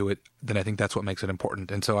committed to it, then I think that's what makes it important.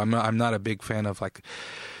 And so I'm not a big fan of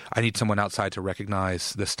I need someone outside to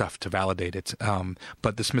recognize this stuff to validate it.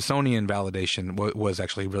 But the Smithsonian validation was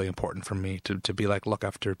actually really important for me to be look,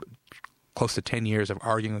 after close to 10 years of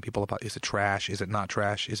arguing with people about, is it trash? Is it not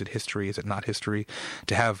trash? Is it history? Is it not history?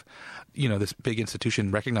 To have, this big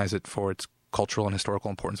institution recognize it for its cultural and historical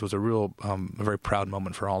importance was a very proud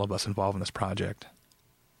moment for all of us involved in this project.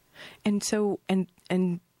 And so,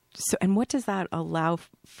 and what does that allow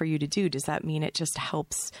for you to do? Does that mean it just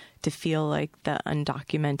helps to feel like the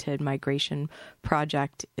undocumented migration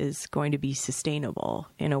project is going to be sustainable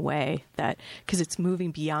in a way that, because it's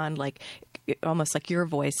moving beyond like almost like your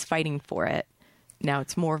voice fighting for it. Now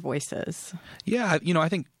it's more voices. Yeah. I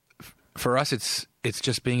think for us, it's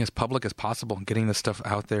just being as public as possible, getting this stuff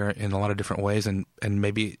out there in a lot of different ways, and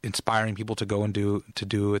maybe inspiring people to go and do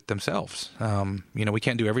it themselves. We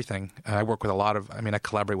can't do everything. I work with I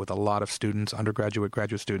collaborate with a lot of students, undergraduate,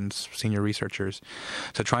 graduate students, senior researchers.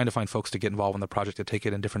 So trying to find folks to get involved in the project, to take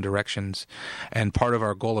it in different directions. And part of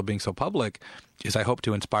our goal of being so public is I hope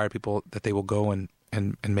to inspire people that they will go and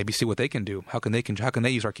maybe see what they can do. How can they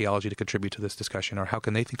use archaeology to contribute to this discussion, or how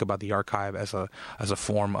can they think about the archive as a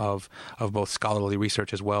form of both scholarly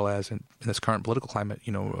research as well as in this current political climate,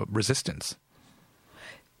 resistance.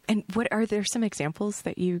 And are there some examples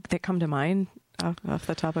that come to mind off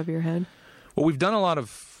the top of your head? Well, we've done a lot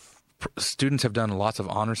of students have done lots of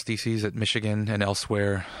honors theses at Michigan and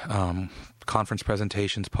elsewhere, conference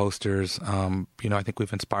presentations, posters. I think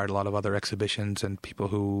we've inspired a lot of other exhibitions and people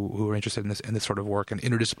who are interested in this sort of work, and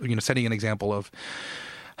setting an example of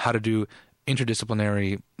how to do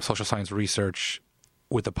interdisciplinary social science research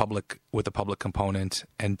with a public component,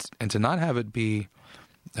 and to not have it be,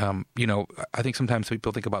 I think sometimes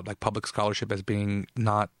people think about like public scholarship as being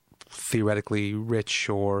not theoretically rich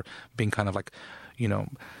or being kind of like,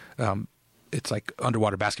 it's like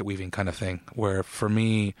underwater basket weaving kind of thing, where for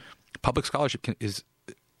me, public scholarship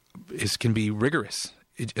can be rigorous.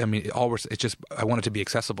 It's just, I want it to be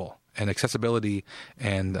accessible, and accessibility,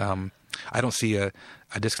 and I don't see a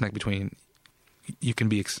disconnect between you can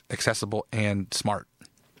be accessible and smart.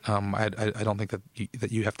 I don't think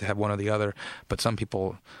that you have to have one or the other, but some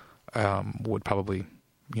people would probably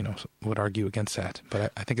would argue against that.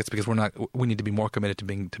 But I think it's because we need to be more committed to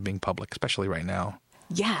being public, especially right now.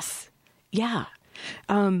 Yes. Yeah.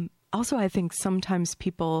 Also, I think sometimes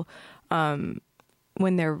people,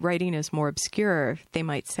 when their writing is more obscure, they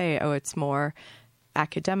might say, oh, it's more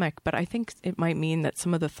academic. But I think it might mean that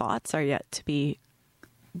some of the thoughts are yet to be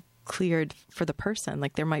cleared for the person.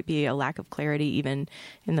 Like there might be a lack of clarity even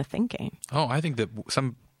in the thinking. Oh, I think that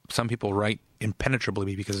some people write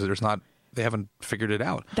impenetrably because they haven't figured it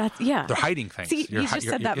out. They're hiding things. See, you just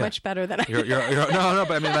said that much better than I did. No,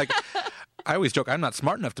 but I mean, like, I always joke, I'm not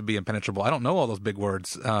smart enough to be impenetrable. I don't know all those big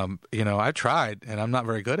words. I've tried, and I'm not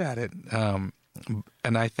very good at it.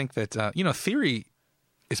 And I think that, theory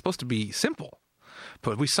is supposed to be simple,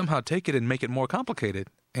 but we somehow take it and make it more complicated.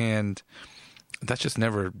 And that's just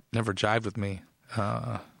never jived with me.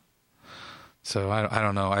 So I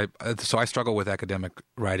don't know. So I struggle with academic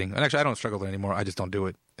writing. And actually, I don't struggle with it anymore. I just don't do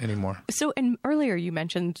it anymore. So, and earlier you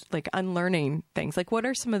mentioned like unlearning things. Like, what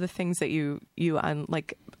are some of the things that you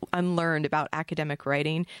unlearned about academic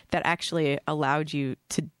writing that actually allowed you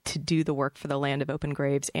to do the work for the Land of Open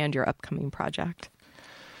Graves and your upcoming project?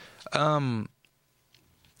 I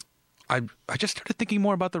just started thinking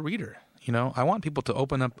more about the reader. I want people to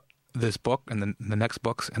open up this book and the next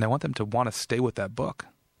books, and I want them to want to stay with that book.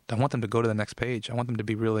 I want them to go to the next page. I want them to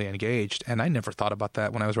be really engaged. And I never thought about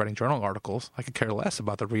that when I was writing journal articles. I could care less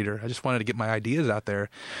about the reader. I just wanted to get my ideas out there.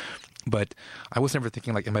 But I was never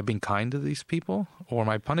thinking like, am I being kind to these people or am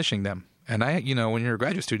I punishing them? And when you're a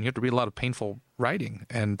graduate student, you have to read a lot of painful writing.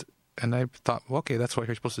 And I thought, well, okay, that's why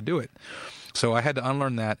you're supposed to do it. So I had to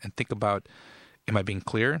unlearn that and think about, am I being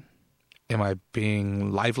clear? Am I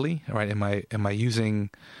being lively? Right? Am I using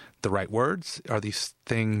the right words? Are these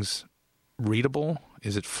things readable?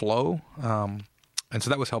 Is it flow? And so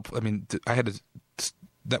that was helpful. I mean, I had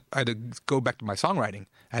to go back to my songwriting.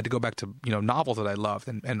 I had to go back to novels that I loved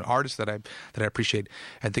and artists that I appreciate,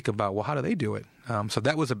 and think about, well, how do they do it? So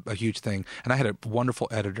that was a huge thing. And I had a wonderful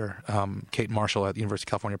editor, Kate Marshall at the University of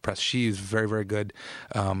California Press. She is very, very good.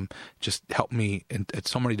 Just helped me at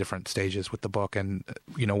so many different stages with the book. And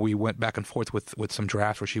we went back and forth with some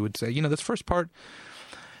drafts where she would say, this first part,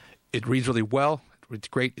 it reads really well. It's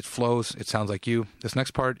great. It flows. It sounds like you. This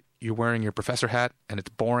next part, you're wearing your professor hat, and it's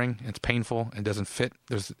boring. And it's painful, and doesn't fit.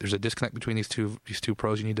 There's a disconnect between these two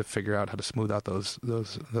prose. You need to figure out how to smooth out those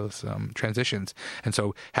transitions. And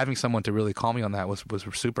so having someone to really call me on that was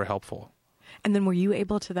super helpful. And then were you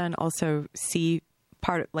able to then also see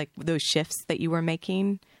part of like those shifts that you were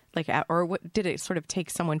making, or what did it sort of take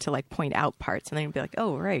someone to like point out parts, and then you'd be like,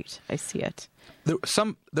 oh right, I see it. There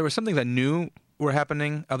were some things I knew were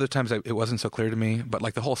happening. Other times it wasn't so clear to me, but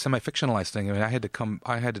like the whole semi-fictionalized thing, I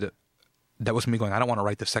mean, that was me going, I don't want to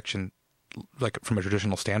write this section like from a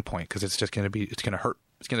traditional standpoint, because it's going to hurt.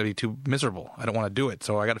 It's going to be too miserable. I don't want to do it.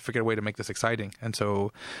 So I got to figure a way to make this exciting. And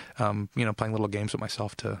so, playing little games with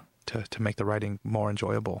myself to to make the writing more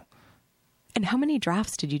enjoyable. And how many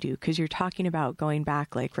drafts did you do? Because you're talking about going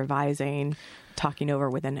back, like revising, talking over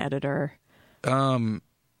with an editor. A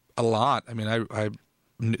lot. I mean, I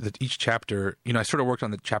knew that each chapter, I sort of worked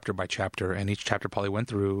on the chapter by chapter, and each chapter probably went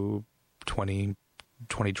through 20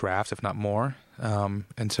 drafts, if not more.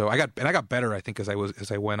 And so I got better, I think, as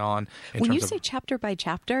I went on. When you say chapter by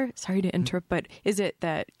chapter, sorry to interrupt, but is it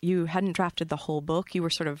that you hadn't drafted the whole book? You were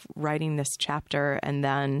sort of writing this chapter and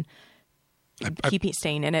then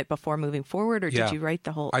staying in it before moving forward, or did you write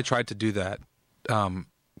the whole? I tried to do that.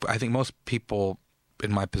 I think most people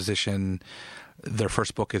in my position, their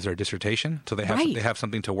first book is their dissertation, so they have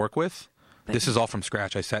something to work with. But this is all from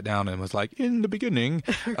scratch. I sat down and was like, in the beginning,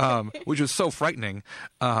 which was so frightening.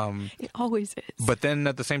 It always is. But then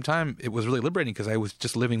at the same time, it was really liberating because I was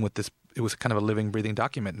just living with this. It was kind of a living, breathing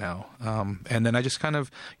document now. And then I just kind of,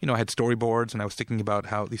 I had storyboards and I was thinking about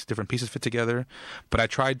how these different pieces fit together. But I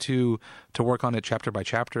tried to work on it chapter by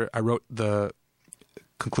chapter. I wrote the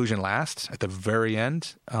conclusion last at the very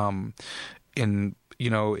end. So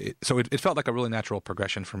it felt like a really natural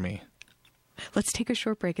progression for me. Let's take a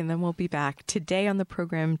short break and then we'll be back. Today on the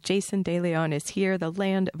program, Jason DeLeon is here, the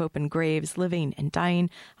land of open graves, living and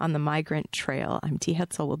dying on the Migrant Trail. I'm T.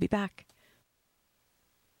 Hetzel. We'll be back.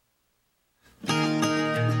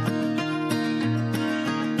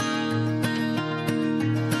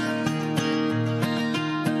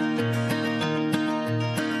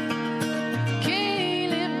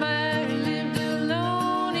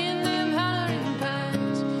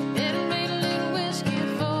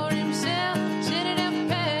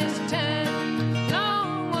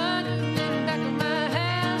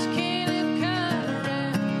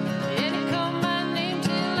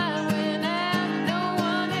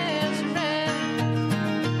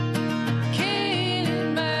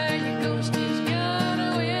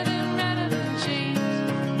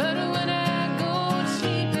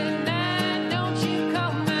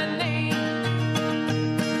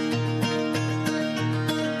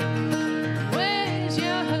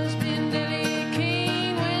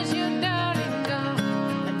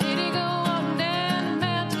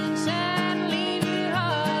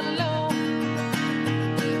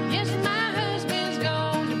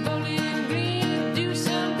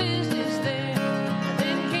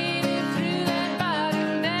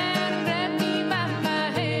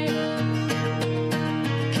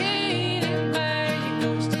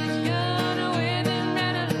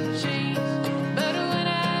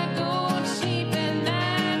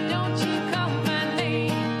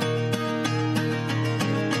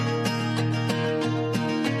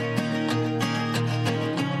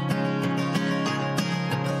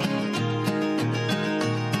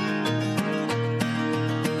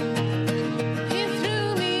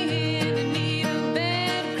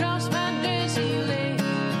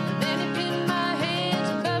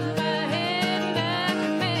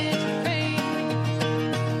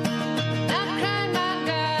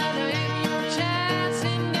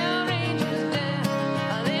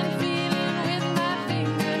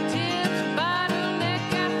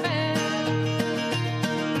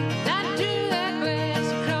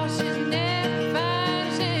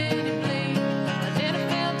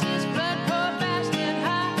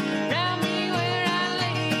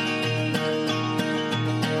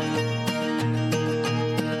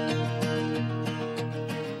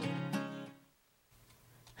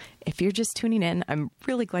 If you're just tuning in, I'm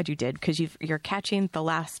really glad you did, because you're catching the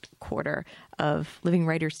last quarter of Living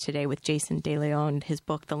Writers Today with Jason DeLeon, his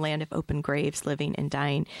book, The Land of Open Graves, Living and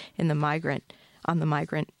Dying on the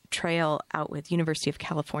Migrant Trail, out with University of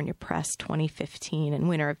California Press 2015 and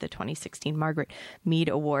winner of the 2016 Margaret Mead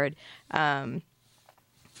Award. And,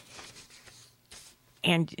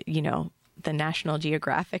 the National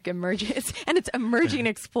Geographic Emergence, and it's Emerging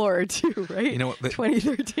Explorer too, right?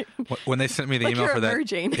 2013. When they sent me the email for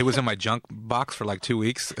that, it was in my junk box for like 2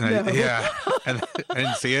 weeks. And and I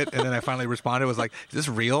didn't see it. And then I finally responded. I was like, is this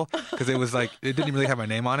real? Because it was like, it didn't really have my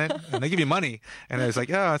name on it. And they give you money. And I was like,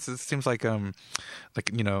 it seems like,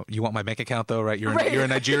 you want my bank account though, right? You're in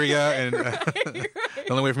Nigeria. And the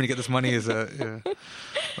only way for me to get this money is, But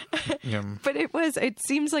it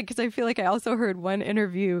seems like, because I feel like I also heard one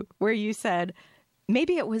interview where you said,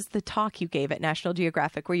 maybe it was the talk you gave at National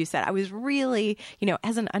Geographic where you said, I was really,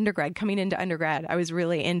 as an undergrad, coming into undergrad, I was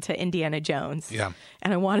really into Indiana Jones. Yeah.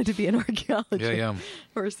 And I wanted to be an archaeologist. Yeah.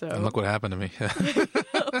 Or so. And look what happened to me.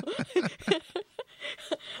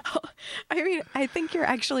 I mean, I think you're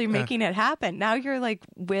actually making it happen. Now you're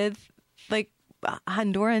with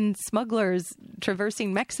Honduran smugglers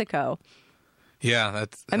traversing Mexico. Yeah,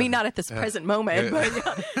 that's. I mean, not at this present moment,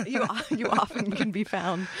 but you often can be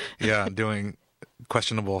found. Yeah, doing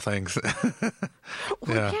questionable things.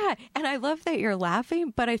 Well, yeah. And I love that you're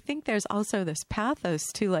laughing, but I think there's also this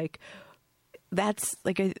pathos to like, that's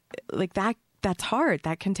that's hard.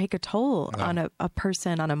 That can take a toll on a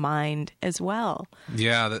person, on a mind as well.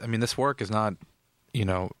 Yeah. I mean, this work is not,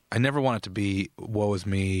 I never want it to be, woe is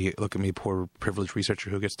me, look at me, poor privileged researcher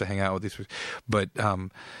who gets to hang out with these. But,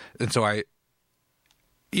 and so I,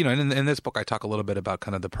 in this book, I talk a little bit about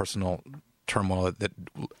kind of the personal turmoil that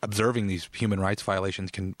observing these human rights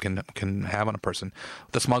violations can have on a person.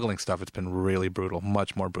 The smuggling stuff, it's been really brutal,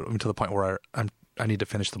 much more brutal, to the point where I need to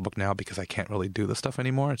finish the book now because I can't really do the stuff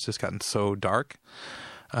anymore. It's just gotten so dark.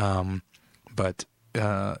 But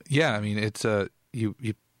I mean, it's you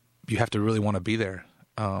have to really want to be there,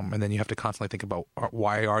 and then you have to constantly think about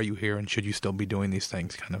why are you here and should you still be doing these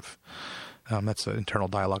things. Kind of that's an internal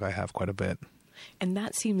dialogue I have quite a bit. And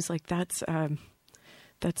that seems like that's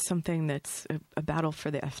something that's a battle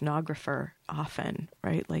for the ethnographer often,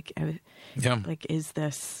 right? Like, like, is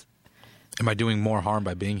this? Am I doing more harm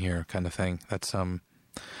by being here? Kind of thing. That's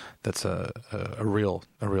a real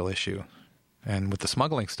issue. And with the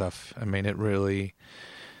smuggling stuff, I mean,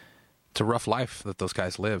 it's a rough life that those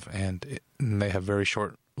guys live, and they have very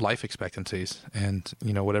short life expectancies. And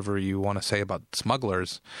whatever you want to say about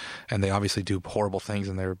smugglers, and they obviously do horrible things,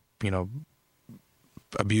 and they're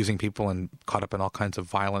abusing people and caught up in all kinds of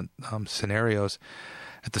violent scenarios.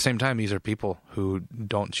 At the same time, these are people who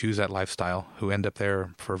don't choose that lifestyle, who end up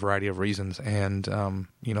there for a variety of reasons. And,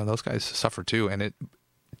 those guys suffer too. And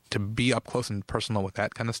to be up close and personal with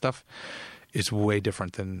that kind of stuff is way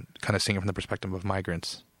different than kind of seeing it from the perspective of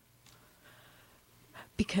migrants.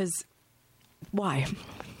 Because why?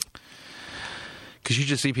 Because you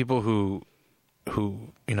just see people who,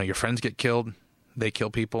 your friends get killed. They kill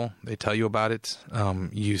people. They tell you about it.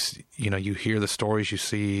 You hear the stories. You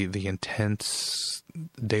see the intense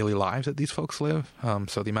daily lives that these folks live.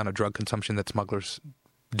 So the amount of drug consumption that smugglers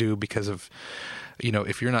do because of,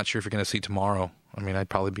 if you're not sure if you're going to see tomorrow, I mean, I'd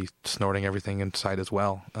probably be snorting everything inside as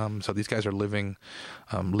well. So these guys are living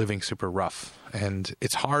super rough, and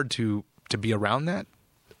it's hard to be around that,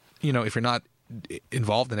 if you're not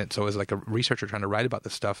involved in it. So as like a researcher trying to write about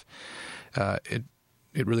this stuff,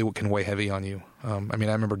 it really can weigh heavy on you. I mean,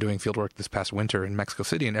 I remember doing field work this past winter in Mexico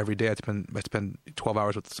City, and every day I'd spend 12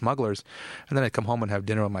 hours with the smugglers, and then I'd come home and have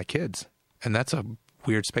dinner with my kids. And that's a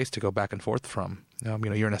weird space to go back and forth from.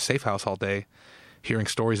 You're in a safe house all day, hearing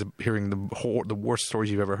stories, hearing the worst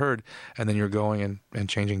stories you've ever heard, and then you're going and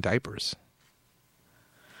changing diapers.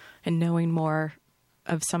 And knowing more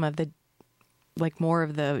of some of the, more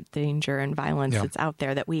of the danger and violence that's out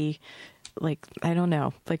there that we, I don't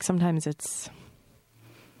know, sometimes it's...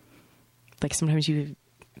 sometimes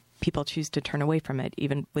people choose to turn away from it,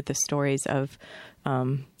 even with the stories of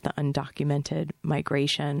the undocumented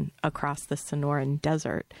migration across the Sonoran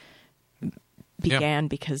Desert began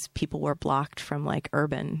because people were blocked from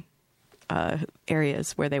urban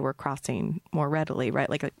areas where they were crossing more readily, right?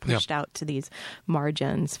 Pushed out to these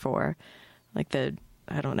margins for the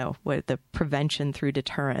prevention through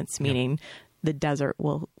deterrence, meaning the desert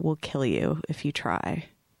will kill you if you try.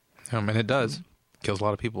 And it does. Kills a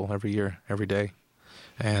lot of people every year, every day.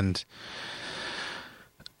 And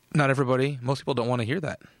most people don't want to hear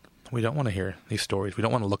that. We don't want to hear these stories. We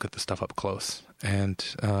don't want to look at this stuff up close. And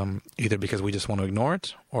either because we just want to ignore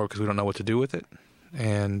it or because we don't know what to do with it.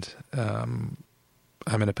 And I'm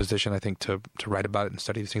in a position, I think, to write about it and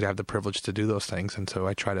study these things. I have the privilege to do those things. And so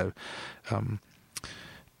I try to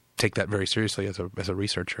take that very seriously as a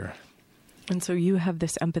researcher. And so you have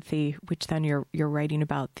this empathy, which then you're writing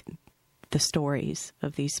about the stories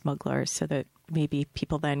of these smugglers so that maybe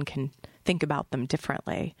people then can think about them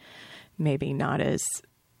differently, maybe not as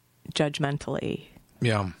judgmentally.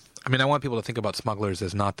 Yeah. I mean, I want people to think about smugglers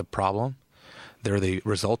as not the problem. They're the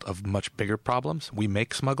result of much bigger problems. We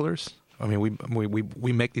make smugglers. I mean,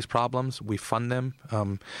 we make these problems. We fund them.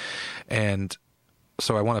 And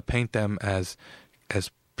so I want to paint them as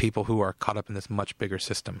people who are caught up in this much bigger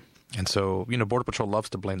system. And so, Border Patrol loves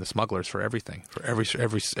to blame the smugglers for everything, for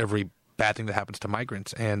every bad thing that happens to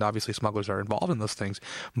migrants, and obviously smugglers are involved in those things,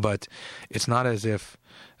 but it's not as if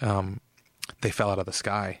they fell out of the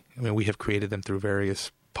sky. I mean, we have created them through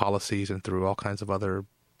various policies and through all kinds of other,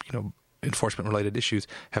 enforcement-related issues.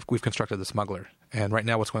 We've constructed the smuggler, and right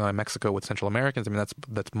now, what's going on in Mexico with Central Americans? I mean,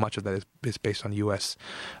 that's much of that is based on U.S.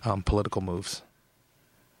 Political moves.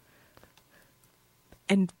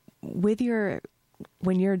 And when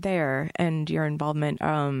you're there and your involvement.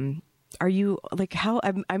 Are you how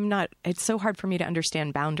I'm not, it's so hard for me to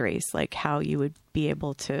understand boundaries, how you would be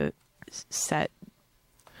able to set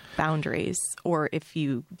boundaries, or if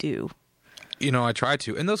you do. I try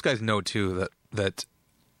to. And those guys know too that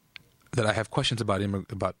I have questions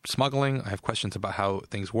about smuggling. I have questions about how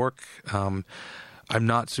things work. I'm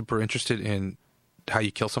not super interested in how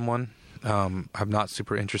you kill someone. I'm not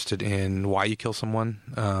super interested in why you kill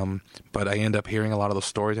someone. But I end up hearing a lot of those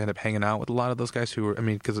stories. I end up hanging out with a lot of those guys who are,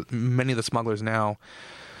 because many of the smugglers now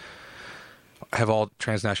have all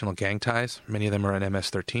transnational gang ties. Many of them are in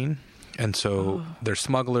MS-13. And so they're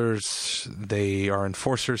smugglers. They are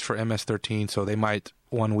enforcers for MS-13. So they might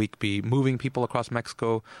one week be moving people across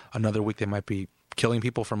Mexico. Another week they might be killing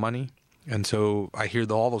people for money. And so I hear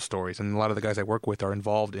all those stories. And a lot of the guys I work with are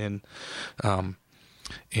involved in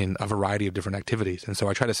a variety of different activities. And so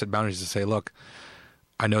I try to set boundaries to say, look,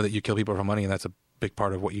 I know that you kill people for money and that's a big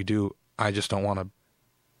part of what you do. I just don't want to,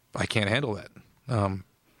 I can't handle that.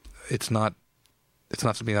 It's not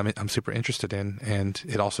something I'm super interested in. And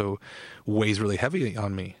it also weighs really heavy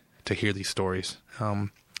on me to hear these stories.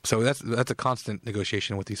 So that's a constant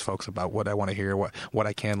negotiation with these folks about what I want to hear, what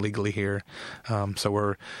I can legally hear.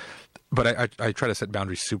 But I try to set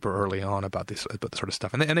boundaries super early on about this sort of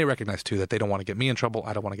stuff, and they recognize too that they don't want to get me in trouble.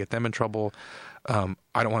 I don't want to get them in trouble. I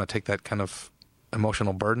don't want to take that kind of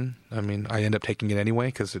emotional burden. I end up taking it anyway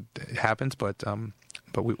because it happens. But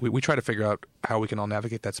we try to figure out how we can all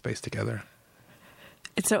navigate that space together.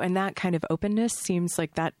 And that kind of openness seems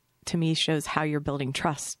like that to me shows how you're building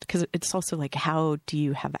trust, because it's also like, how do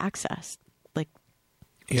you have access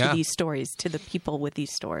to these stories, to the people with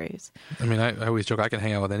these stories? I always joke I can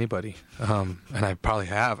hang out with anybody, and I probably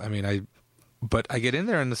have. But I get in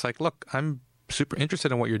there and it's like, look, I'm super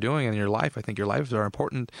interested in what you're doing in your life. I think your lives are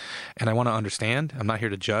important, and I want to understand. I'm not here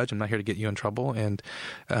to judge. I'm not here to get you in trouble. And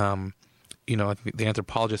the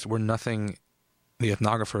anthropologists, we're nothing. The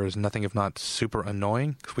ethnographer is nothing if not super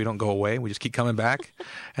annoying, because we don't go away. We just keep coming back.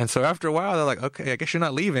 And so after a while, they're like, okay, I guess you're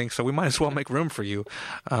not leaving, so we might as well make room for you.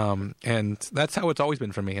 And that's how it's always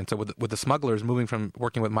been for me. And so with the smugglers, moving from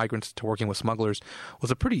working with migrants to working with smugglers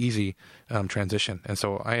was a pretty easy transition. And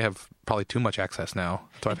so I have probably too much access now,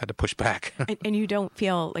 so I've had to push back. And you don't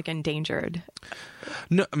feel like endangered?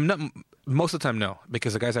 No, most of the time, no,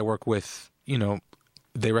 because the guys I work with,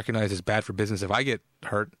 they recognize it's bad for business if I get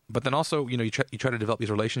hurt. But then also, you try to develop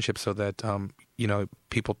these relationships so that,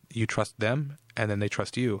 people, you trust them and then they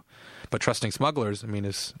trust you. But trusting smugglers,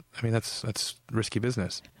 that's risky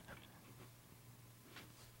business.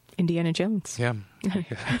 Indiana Jones. Yeah.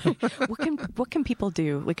 What can people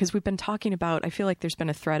do? Because we've been talking about, I feel like there's been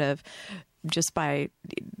a thread of just by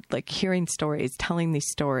hearing stories, telling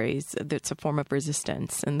these stories, that's a form of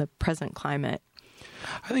resistance in the present climate.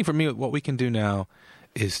 I think for me, what we can do now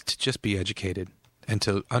is to just be educated and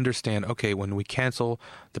to understand, okay, when we cancel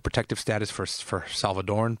the protective status for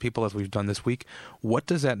Salvadoran people, as we've done this week, what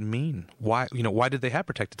does that mean? Why did they have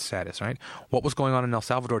protected status, right? What was going on in El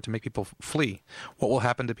Salvador to make people flee? What will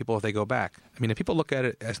happen to people if they go back? If people look at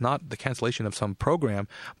it as not the cancellation of some program,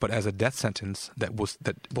 but as a death sentence that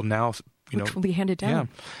will now, which will be handed down.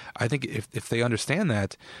 Yeah, I think if they understand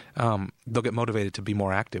that, they'll get motivated to be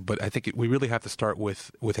more active. But I think we really have to start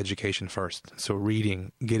with education first. So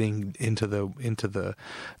reading, getting into the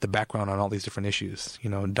background on all these different issues.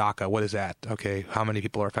 DACA, what is that? Okay, how many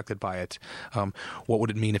people are affected by it? What would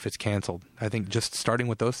it mean if it's canceled? I think just starting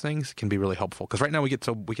with those things can be really helpful, because right now we get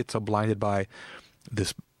so blinded by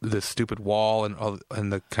this stupid wall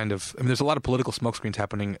and the kind of there's a lot of political smokescreens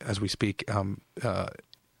happening as we speak.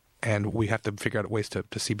 And we have to figure out ways to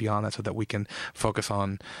see beyond that so that we can focus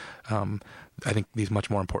on, I think, these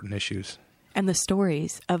much more important issues. And the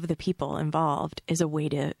stories of the people involved is a way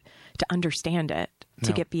to understand it,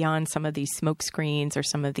 to get beyond some of these smoke screens or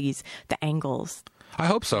some of the angles. I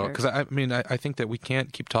hope so, because I think that we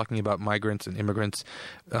can't keep talking about migrants and immigrants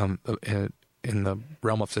in the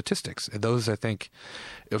realm of statistics. Those, I think,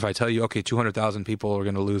 if I tell you, okay, 200,000 people are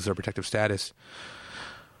going to lose their protective status,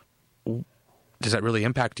 does that really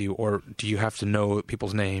impact you, or do you have to know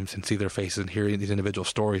people's names and see their faces and hear these individual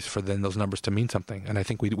stories for then those numbers to mean something? And I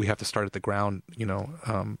think we have to start at the ground,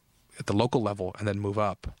 at the local level, and then move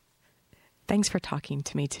up. Thanks for talking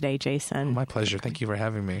to me today, Jason. My pleasure. Thank you for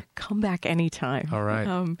having me. Come back anytime. All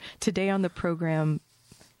right. Today on the program,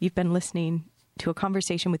 you've been listening to a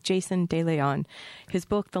conversation with Jason De Leon, his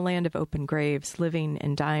book, The Land of Open Graves, Living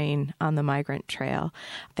and Dying on the Migrant Trail.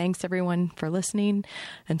 Thanks, everyone, for listening.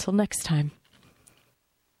 Until next time.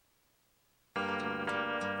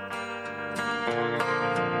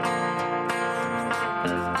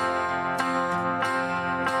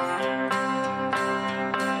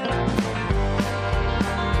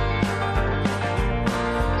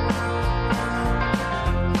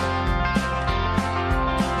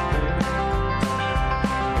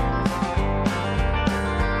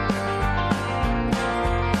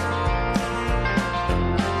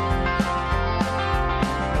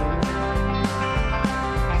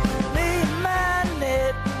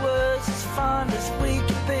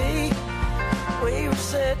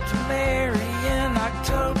 set to marry in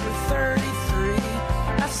October 33.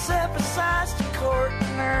 I sat beside the court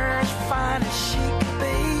and her as fine as she could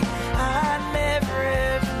be. I never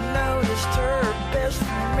ever noticed her best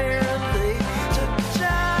friend merely took a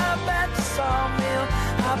job at the sawmill.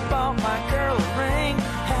 I bought my girl a ring,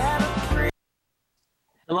 had a pretty.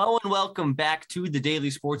 Hello and welcome back to the Daily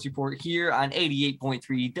Sports Report here on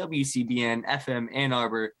 88.3 WCBN FM Ann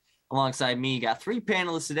Arbor. Alongside me, got three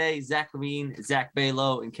panelists today: Zach Levine, Zach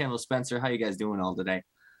Balo, and Kendall Spencer. How you guys doing all today?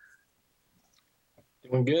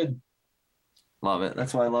 Doing good. Love it.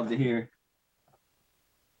 That's what I love to hear.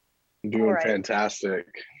 Doing fantastic.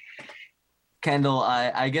 Kendall,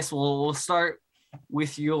 I guess we'll start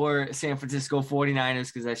with your San Francisco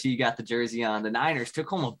 49ers because I see you got the jersey on. The Niners took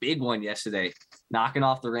home a big one yesterday, knocking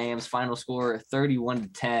off the Rams. Final score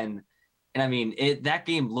 31-10. And I mean, that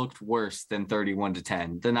game looked worse than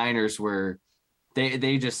 31-10. The Niners were,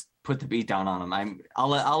 they just put the beat down on them.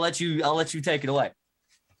 I'll let you take it away.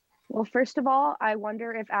 Well, first of all, I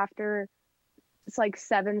wonder if after it's like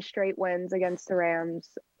 7 straight wins against the Rams,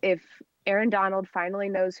 if Aaron Donald finally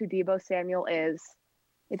knows who Deebo Samuel is.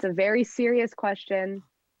 It's a very serious question.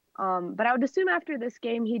 But I would assume after this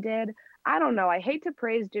game he did. I don't know. I hate to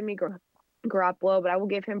praise Jimmy Garoppolo, but I will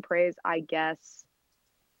give him praise, I guess.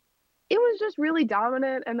 It was just really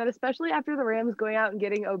dominant. And then especially after the Rams going out and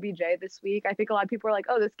getting OBJ this week, I think a lot of people were like,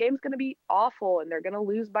 oh, this game's going to be awful and they're going to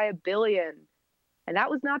lose by 1 billion. And that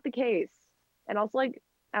was not the case. And also, like,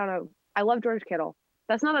 I don't know. I love George Kittle.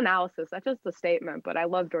 That's not analysis. That's just a statement. But I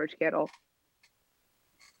love George Kittle.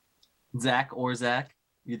 Zach,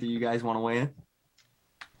 either you guys want to weigh in?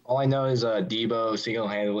 All I know is Deebo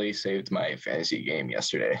single-handedly saved my fantasy game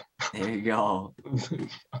yesterday. There you go.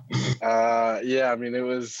 Yeah, I mean, it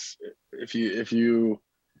was if you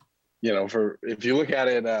look at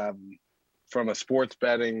it from a sports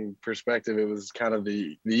betting perspective, it was kind of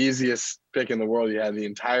the easiest pick in the world. You had the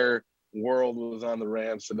entire world was on the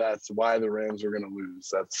Rams, so that's why the Rams are going to lose.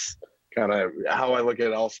 That's kind of how I look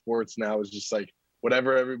at all sports now. Is just like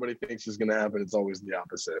whatever everybody thinks is going to happen, it's always the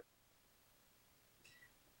opposite.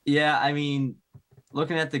 Yeah, I mean,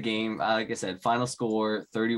 looking at the game, like I said, final score